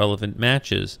files for relevant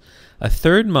matches. A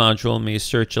third module may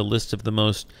search a list of the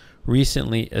most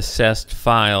recently assessed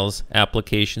files,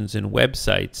 applications, and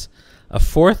websites. A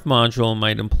fourth module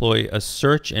might employ a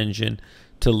search engine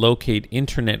to locate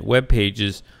internet web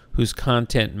pages whose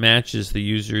content matches the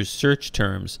user's search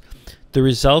terms. The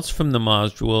results from the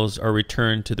modules are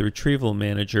returned to the retrieval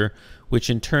manager,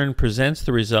 which in turn presents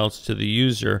the results to the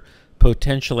user,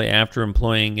 potentially after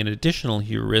employing an additional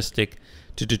heuristic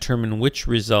to determine which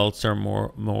results are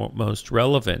most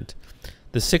relevant.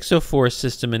 The 604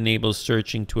 system enables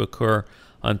searching to occur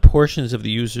on portions of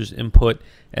the user's input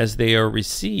as they are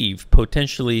received,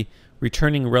 potentially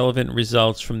returning relevant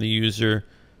results from the user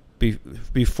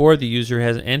before the user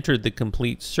has entered the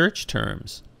complete search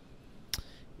terms.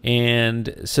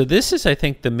 And so this is, I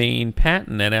think, the main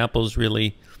patent that Apple's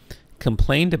really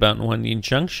complained about and won the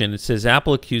injunction. It says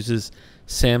Apple accuses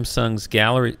Samsung's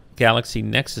Galaxy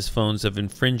Nexus phones of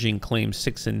infringing claims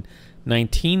 6 and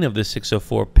 19 of the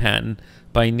 604 patent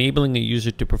by enabling a user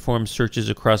to perform searches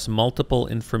across multiple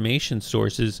information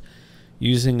sources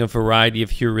using a variety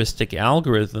of heuristic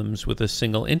algorithms with a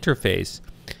single interface.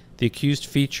 The accused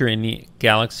feature in the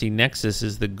Galaxy Nexus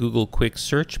is the Google Quick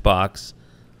Search box,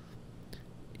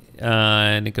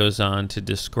 and it goes on to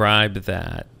describe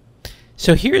that.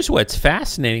 So here's what's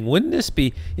fascinating.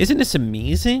 Isn't this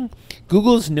amazing?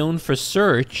 Google's known for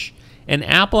search, and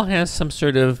Apple has some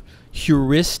sort of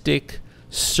heuristic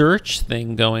search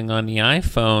thing going on the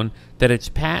iPhone that it's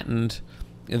patent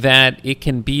that it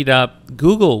can beat up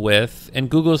Google with, and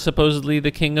Google's supposedly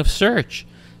the king of search.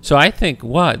 So I think,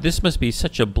 this must be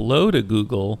such a blow to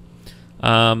Google.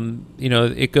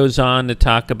 It goes on to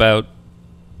talk about,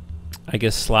 I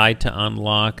guess, slide to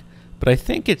unlock, but I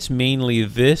think it's mainly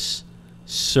this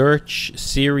search,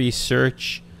 Siri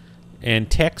search,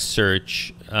 and text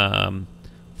search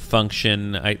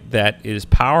function that is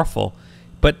powerful.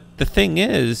 But the thing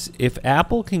is, if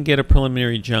Apple can get a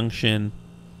preliminary injunction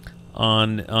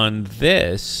on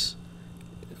this,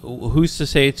 who's to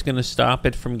say it's going to stop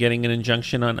it from getting an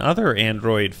injunction on other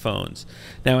Android phones?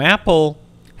 Now, Apple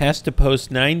has to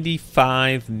post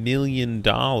 $95 million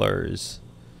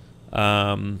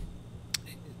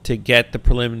to get the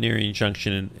preliminary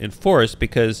injunction enforced,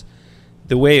 because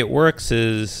the way it works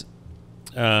is,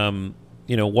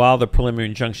 while the preliminary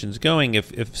injunction is going,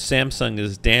 if Samsung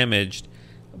is damaged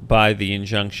by the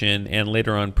injunction and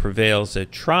later on prevails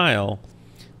at trial,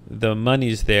 the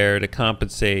money's there to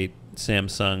compensate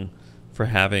Samsung for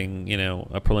having, you know,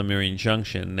 a preliminary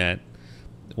injunction that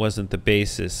wasn't the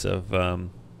basis of,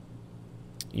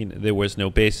 you know, there was no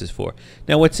basis for.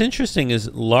 Now, what's interesting is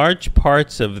large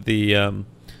parts of the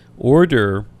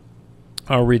order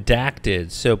are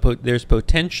redacted. So there's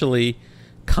potentially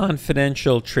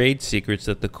confidential trade secrets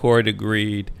that the court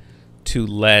agreed to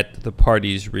let the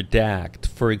parties redact.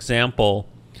 For example,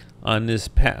 on this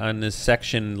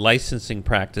section, licensing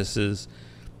practices,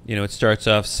 you know, it starts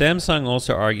off, Samsung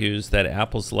also argues that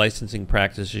Apple's licensing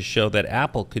practices show that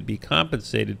Apple could be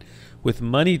compensated with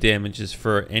money damages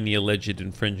for any alleged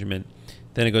infringement.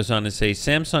 Then it goes on to say,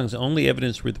 Samsung's only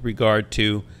evidence with regard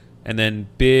to, and then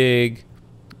big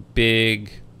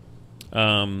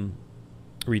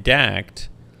redact,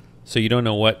 so you don't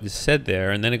know what is said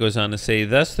there. And then it goes on to say,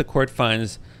 thus the court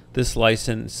finds this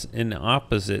license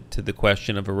inopposite to the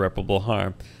question of irreparable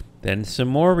harm. Then some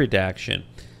more redaction.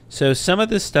 So some of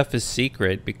this stuff is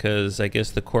secret because I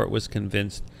guess the court was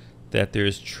convinced that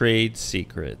there's trade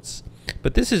secrets.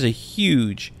 But this is a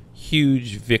huge,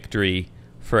 huge victory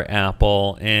for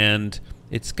Apple, and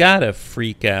it's got to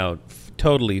freak out,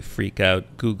 totally freak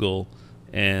out Google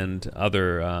and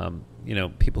other you know,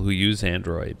 people who use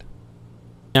Android.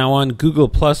 Now on Google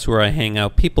Plus, where I hang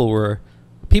out, people were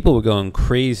going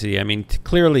crazy. I mean,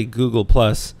 clearly Google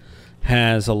Plus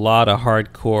has a lot of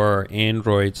hardcore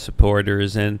Android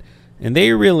supporters, and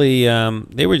they really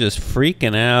they were just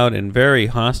freaking out and very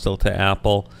hostile to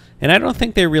Apple. And I don't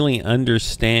think they really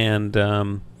understand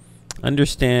you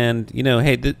know,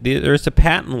 hey, there's the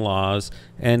patent laws,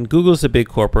 and Google's a big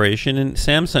corporation and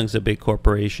Samsung's a big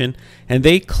corporation, and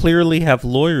they clearly have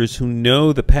lawyers who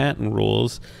know the patent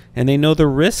rules and they know the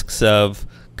risks of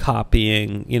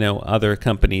copying, you know, other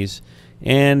companies.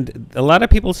 And a lot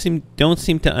of people don't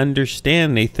seem to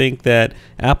understand. They think that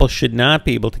Apple should not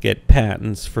be able to get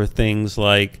patents for things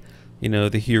like, you know,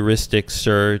 the heuristic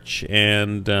search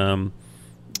and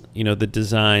you know, the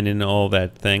design and all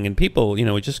that thing. And people, you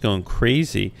know, are just going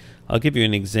crazy. I'll give you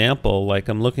an example. Like,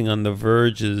 I'm looking on The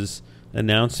Verge's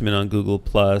announcement on Google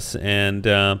Plus, and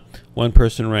one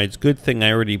person writes, "Good thing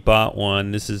I already bought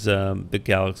one." This is the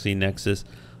Galaxy Nexus.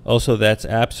 Also, that's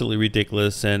absolutely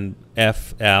ridiculous, and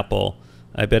F Apple.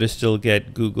 I better still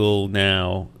get Google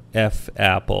now. F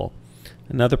Apple.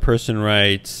 Another person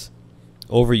writes,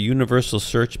 "Over universal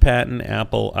search patent,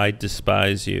 Apple, I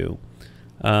despise you."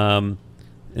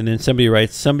 And then somebody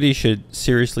writes, "Somebody should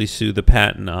seriously sue the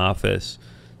patent office.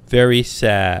 Very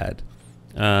sad."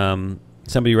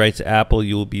 Somebody writes, "Apple,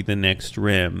 you will be the next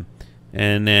RIM."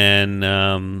 And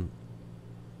then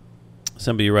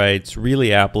somebody writes,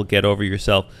 "Really, Apple, get over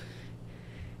yourself."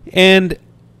 And,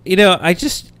 you know, I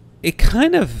don't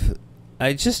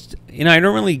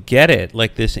really get it,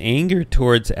 like this anger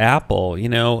towards Apple. You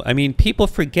know, I mean, people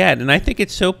forget, and I think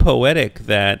it's so poetic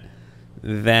that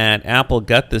Apple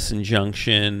got this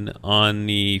injunction on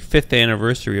the 5th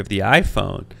anniversary of the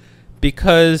iPhone,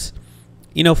 because,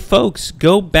 you know, folks,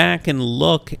 go back and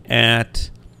look at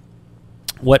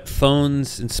what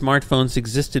phones and smartphones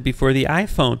existed before the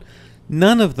iPhone.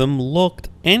 None of them looked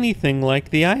anything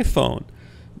like the iPhone.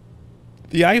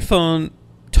 The iPhone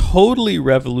totally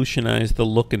revolutionized the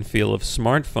look and feel of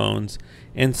smartphones,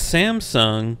 and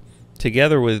Samsung,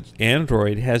 together with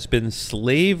Android, has been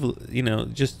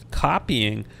just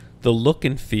copying the look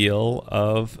and feel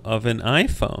of an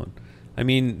iPhone. I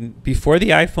mean, before the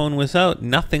iPhone was out,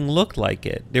 nothing looked like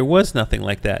it. There was nothing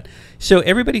like that. So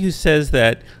everybody who says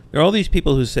that, there are all these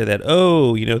people who say that,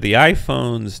 oh, you know, the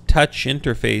iPhone's touch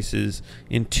interface is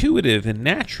intuitive and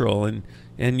natural,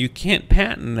 and you can't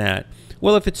patent that.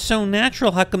 Well, if it's so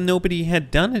natural, how come nobody had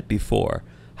done it before?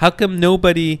 How come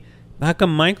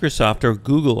Microsoft or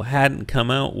Google hadn't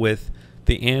come out with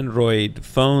the Android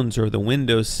phones or the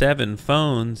Windows 7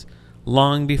 phones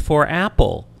long before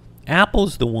Apple?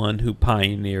 Apple's the one who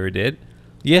pioneered it.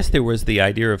 Yes, there was the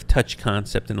idea of touch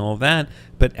concept and all that,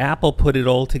 but Apple put it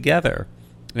all together.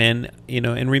 And, you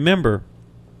know, and remember,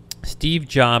 Steve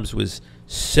Jobs was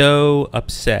so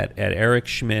upset at Eric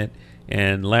Schmidt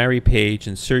and Larry Page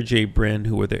and Sergey Brin,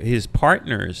 who were his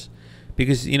partners,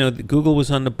 because, you know, Google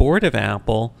was on the board of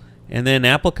Apple. And then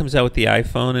Apple comes out with the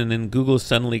iPhone, and then Google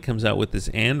suddenly comes out with this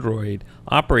Android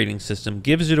operating system,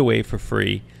 gives it away for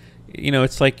free. You know,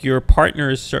 it's like your partner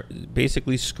is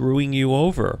basically screwing you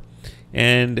over.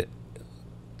 And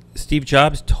Steve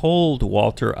Jobs told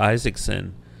Walter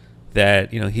Isaacson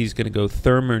that, you know, he's going to go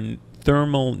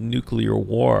thermal nuclear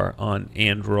war on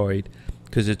Android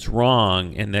because it's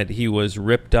wrong, and that he was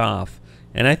ripped off.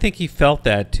 And I think he felt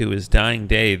that to his dying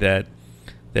day, that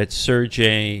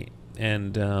Sergey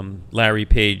and Larry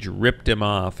Page ripped him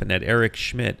off, and that Eric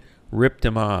Schmidt ripped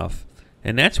him off.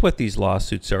 And that's what these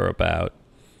lawsuits are about.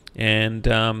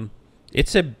 And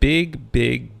it's a big,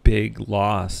 big, big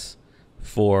loss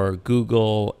for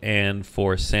Google and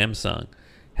for Samsung,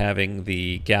 having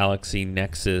the Galaxy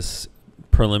Nexus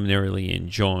preliminarily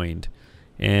enjoined.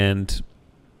 And,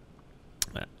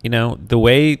 the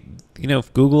way,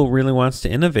 if Google really wants to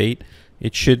innovate,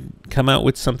 it should come out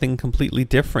with something completely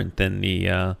different than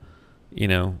the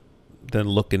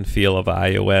look and feel of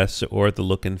iOS or the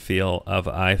look and feel of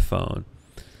iPhone.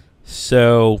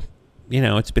 So,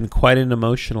 it's been quite an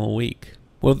emotional week.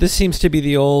 Well, this seems to be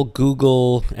the old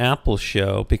Google Apple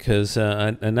show, because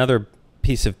another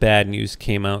piece of bad news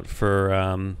came out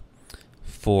for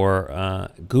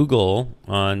Google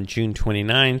on June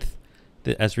 29th,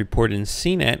 as reported in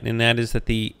CNET, and that is that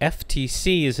the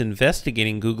FTC is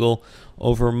investigating Google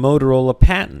over Motorola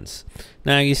patents.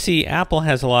 Now, you see, Apple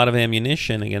has a lot of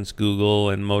ammunition against Google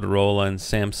and Motorola and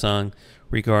Samsung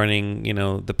regarding,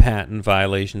 the patent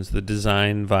violations, the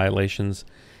design violations.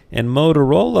 And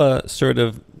Motorola, sort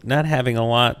of not having a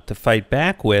lot to fight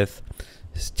back with,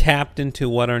 has tapped into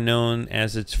what are known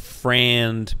as its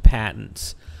FRAND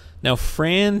patents. Now,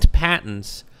 FRAND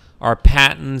patents are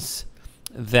patents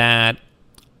that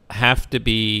have to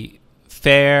be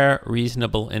fair,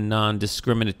 reasonable, and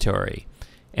non-discriminatory.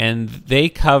 And they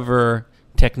cover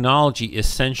technology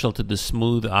essential to the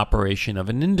smooth operation of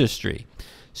an industry.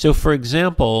 So, for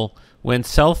example, when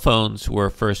cell phones were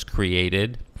first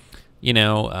created,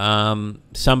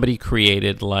 somebody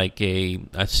created like a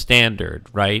standard,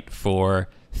 right, for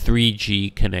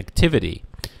 3G connectivity.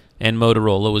 And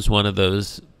Motorola was one of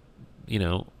those,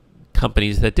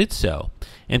 companies that did so.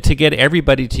 And to get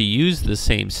everybody to use the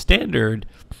same standard,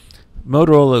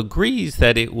 Motorola agrees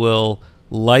that it will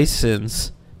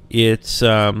license its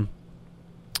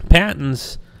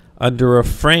patents under a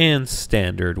FRAND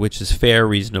standard, which is fair,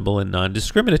 reasonable, and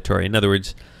non-discriminatory. In other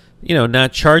words,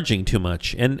 not charging too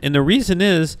much. And the reason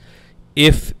is,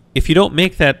 if you don't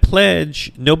make that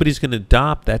pledge, nobody's going to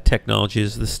adopt that technology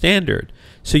as the standard.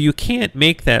 So you can't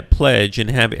make that pledge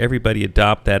and have everybody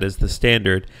adopt that as the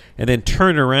standard and then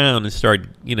turn around and start,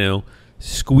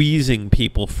 squeezing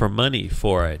people for money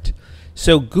for it.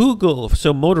 So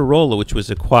Motorola, which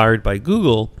was acquired by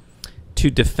Google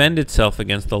to defend itself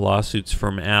against the lawsuits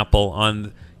from Apple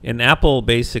and Apple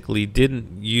basically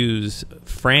didn't use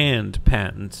FRAND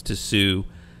patents to sue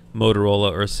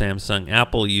Motorola or Samsung.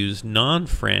 Apple used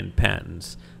non-FRAND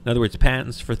patents. In other words,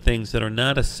 patents for things that are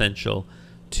not essential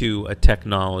to a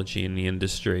technology in the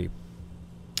industry.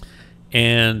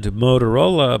 And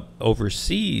Motorola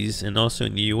overseas and also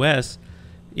in the US,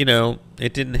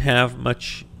 it didn't have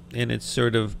much in its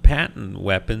sort of patent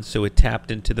weapon, so it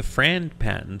tapped into the FRAND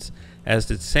patents, as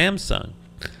did Samsung.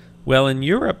 Well, in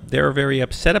Europe, they're very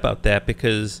upset about that,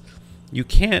 because you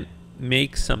can't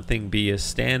make something be a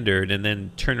standard and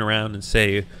then turn around and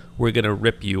say, we're going to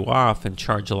rip you off and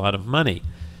charge a lot of money.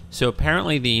 So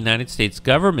apparently the United States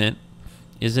government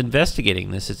is investigating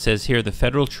this. It says here the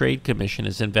Federal Trade Commission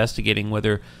is investigating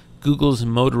whether Google's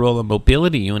Motorola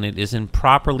Mobility Unit is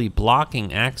improperly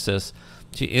blocking access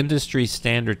to industry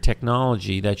standard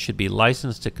technology that should be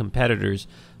licensed to competitors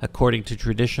according to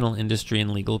traditional industry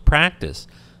and legal practice.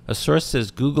 A source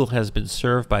says Google has been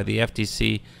served by the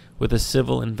FTC with a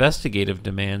civil investigative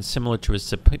demand similar to a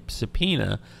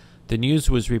subpoena. The news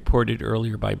was reported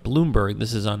earlier by Bloomberg,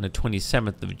 this is on the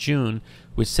 27th of June,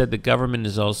 which said the government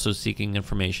is also seeking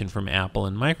information from Apple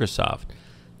and Microsoft.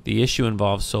 The issue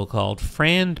involves so-called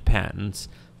FRAND patents,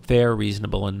 fair,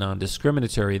 reasonable, and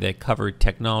non-discriminatory, that cover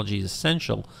technology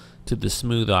essential to the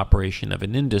smooth operation of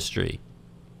an industry.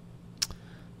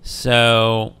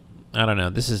 So, I don't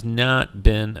know, this has not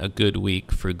been a good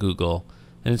week for Google.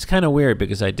 And it's kind of weird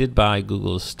because I did buy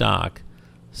Google's stock.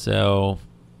 So,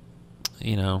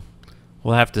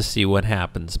 we'll have to see what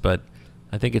happens. But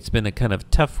I think it's been a kind of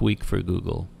tough week for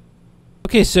Google.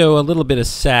 Okay, so a little bit of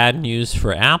sad news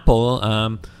for Apple.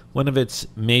 One of its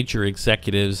major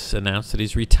executives announced that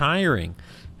he's retiring.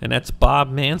 And that's Bob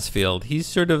Mansfield. He's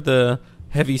sort of the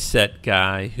heavy-set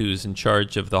guy who's in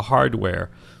charge of the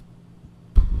hardware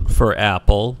for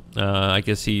Apple. I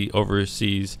guess he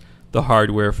oversees the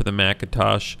hardware for the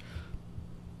Macintosh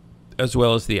as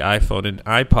well as the iPhone and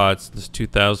iPod since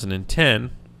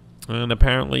 2010. And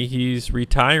apparently he's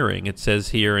retiring. It says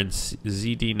here in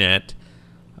ZDNet,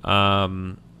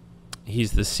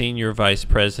 he's the senior vice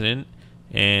president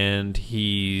and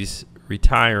he's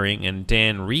retiring. And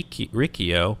Dan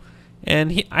Riccio,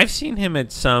 and I've seen him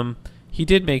at he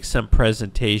did make some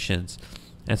presentations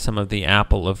at some of the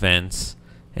Apple events,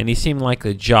 and he seemed like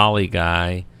a jolly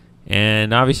guy.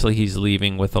 And obviously he's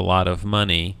leaving with a lot of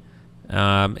money.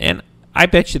 And I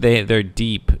bet you they're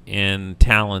deep in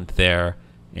talent there,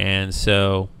 and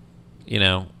so, you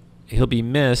know, he'll be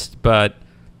missed. But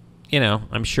you know,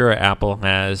 I'm sure Apple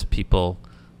has people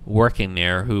working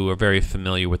there who are very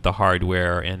familiar with the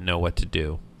hardware and know what to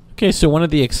do. Okay, so one of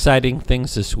the exciting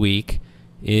things this week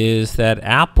is that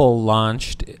Apple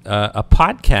launched a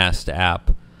podcast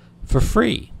app for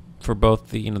free for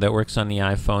both the, you know, that works on the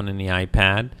iPhone and the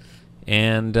iPad.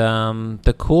 And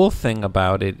the cool thing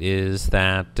about it is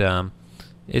that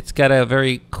it's got a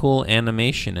very cool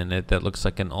animation in it that looks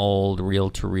like an old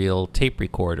reel-to-reel tape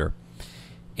recorder.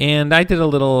 And I did a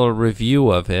little review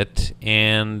of it,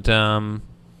 and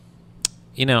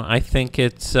you know, I think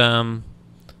it's a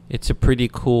pretty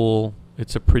cool,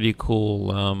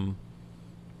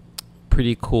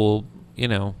 you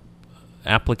know,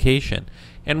 application.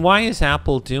 And why is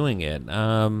Apple doing it?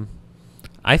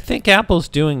 I think Apple's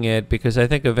doing it because I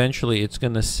think eventually it's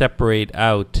going to separate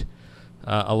out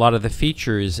a lot of the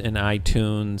features in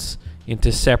iTunes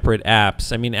into separate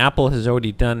apps. I mean, Apple has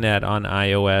already done that on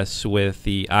iOS with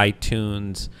the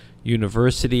iTunes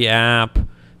University app.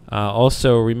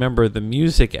 Also, remember, the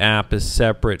music app is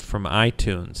separate from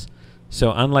iTunes.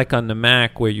 So unlike on the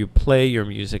Mac where you play your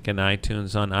music in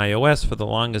iTunes, on iOS for the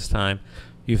longest time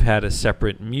you've had a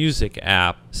separate music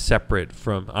app separate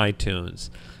from iTunes.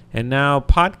 And now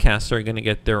podcasts are going to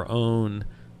get their own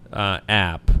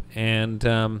app. And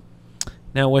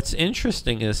now what's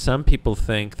interesting is some people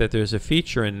think that there's a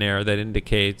feature in there that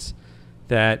indicates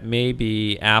that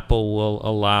maybe Apple will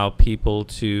allow people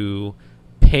to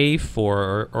pay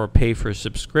for or pay for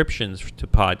subscriptions to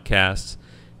podcasts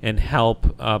and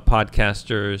help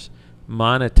podcasters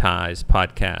monetize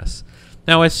podcasts.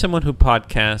 Now, as someone who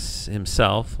podcasts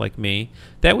himself, like me,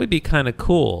 that would be kind of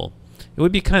cool. It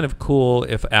would be kind of cool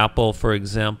if Apple, for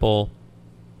example,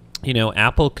 you know,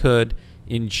 Apple could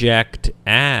inject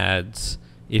ads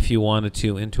if you wanted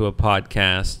to into a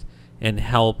podcast and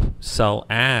help sell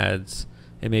ads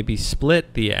and maybe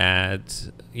split the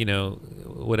ads, you know,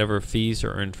 whatever fees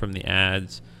are earned from the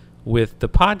ads with the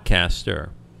podcaster.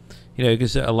 You know,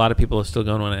 because a lot of people are still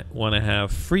going to want to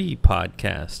have free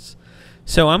podcasts.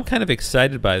 So I'm kind of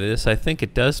excited by this. I think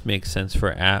it does make sense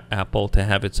for Apple to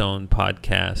have its own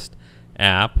podcast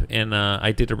app. And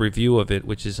I did a review of it,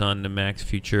 which is on the Max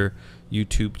Future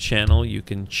YouTube channel. You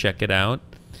can check it out.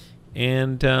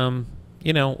 And,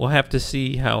 you know, we'll have to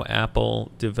see how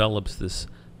Apple develops this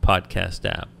podcast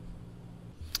app.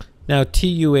 Now,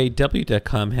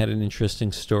 TUAW.com had an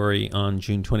interesting story on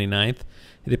June 29th.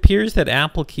 It appears that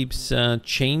Apple keeps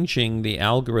changing the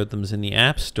algorithms in the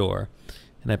App Store,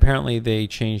 and apparently they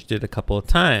changed it a couple of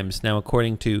times. Now,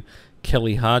 according to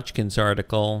Kelly Hodgkin's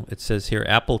article, it says here,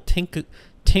 Apple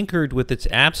tinkered with its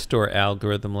App Store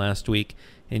algorithm last week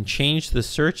and changed the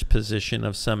search position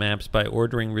of some apps by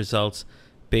ordering results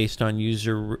based on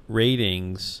user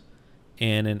ratings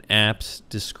and an app's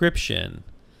description.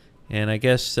 And I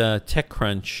guess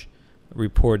TechCrunch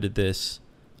reported this.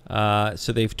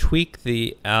 So they've tweaked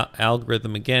the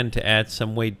algorithm again to add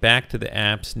some weight back to the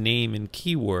app's name and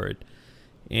keyword.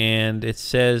 And it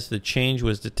says the change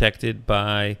was detected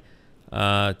by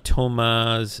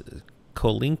Tomasz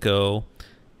Kolinko,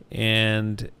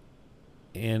 and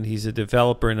he's a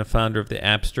developer and a founder of the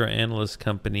App Store analyst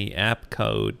company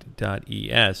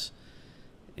AppCode.es.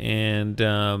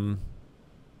 And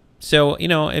so, you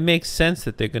know, it makes sense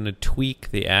that they're going to tweak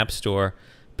the App Store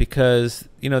because,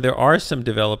 you know, there are some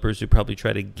developers who probably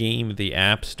try to game the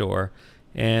App Store.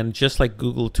 And just like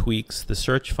Google tweaks the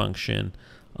search function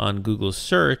on Google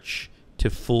Search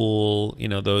to fool, you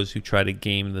know, those who try to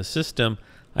game the system,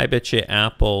 I bet you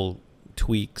Apple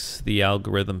tweaks the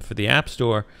algorithm for the App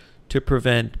Store to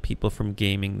prevent people from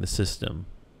gaming the system.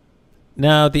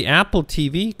 Now, the Apple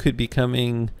TV could be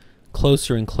coming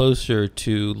closer and closer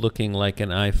to looking like an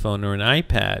iPhone or an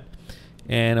iPad.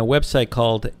 And a website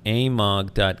called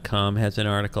AMOG.com has an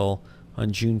article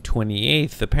on June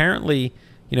 28th. Apparently,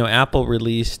 you know, Apple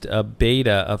released a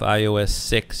beta of iOS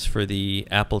 6 for the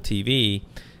Apple TV.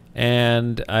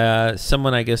 And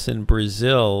someone, I guess, in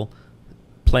Brazil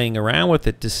playing around with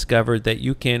it discovered that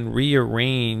you can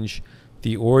rearrange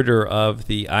the order of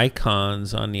the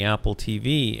icons on the Apple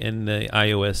TV in the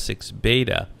iOS 6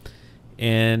 beta.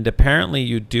 And apparently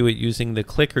you do it using the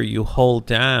clicker you hold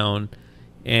down,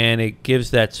 and it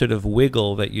gives that sort of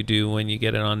wiggle that you do when you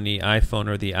get it on the iPhone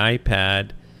or the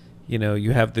iPad. You know,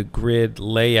 you have the grid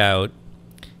layout.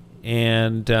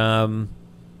 And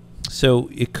so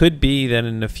it could be that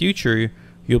in the future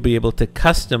you'll be able to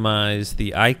customize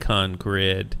the icon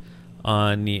grid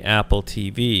on the Apple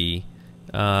TV.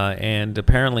 And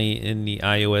apparently in the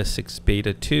iOS 6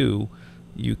 Beta 2,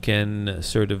 you can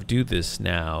sort of do this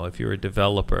now if you're a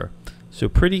developer. So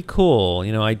pretty cool.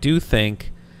 I do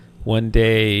think one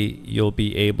day you'll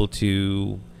be able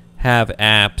to have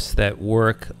apps that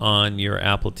work on your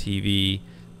Apple TV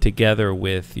together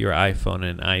with your iPhone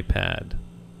and iPad.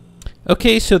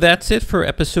 Okay, so that's it for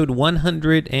episode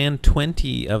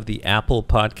 120 of the Apple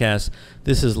Podcast.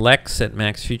 This is Lex at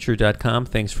maxfuture.com.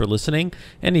 Thanks for listening.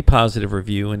 Any positive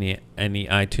review in any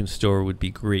iTunes store would be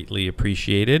greatly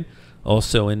appreciated.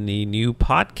 Also in the new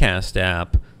podcast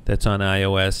app that's on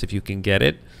iOS, if you can get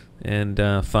it, and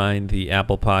find the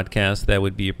Apple Podcast, that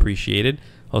would be appreciated.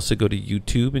 Also go to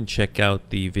YouTube and check out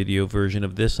the video version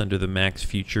of this under the Max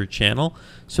Future channel.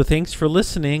 So thanks for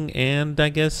listening, and I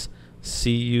guess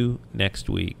see you next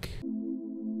week.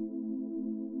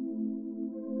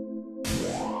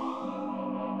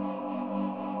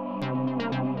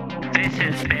 This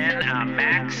has been a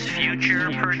Max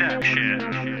Future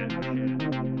production.